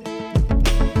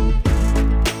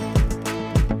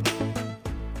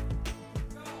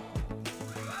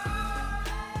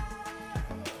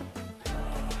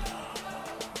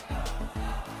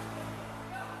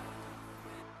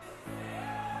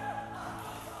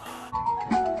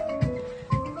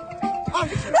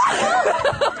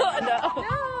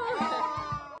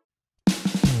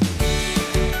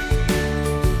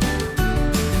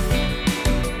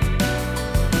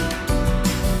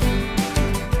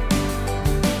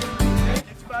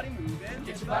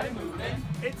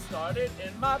 It started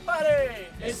in my body.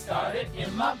 It started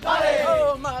in my body.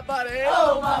 Oh, my body.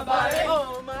 Oh, my body.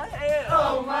 Oh, my head.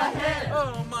 Oh, my head.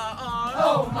 Oh, my arms.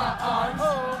 Oh, my arms.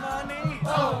 Oh, my knees.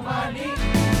 Oh, my knees.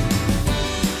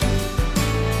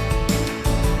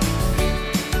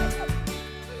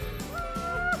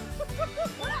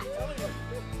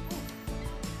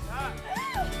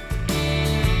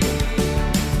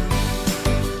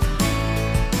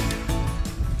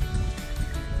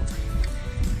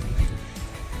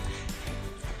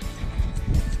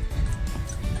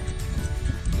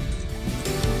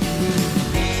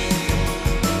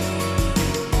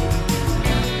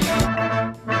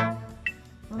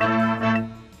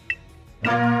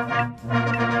 Why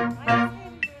is he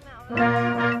doing that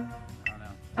one?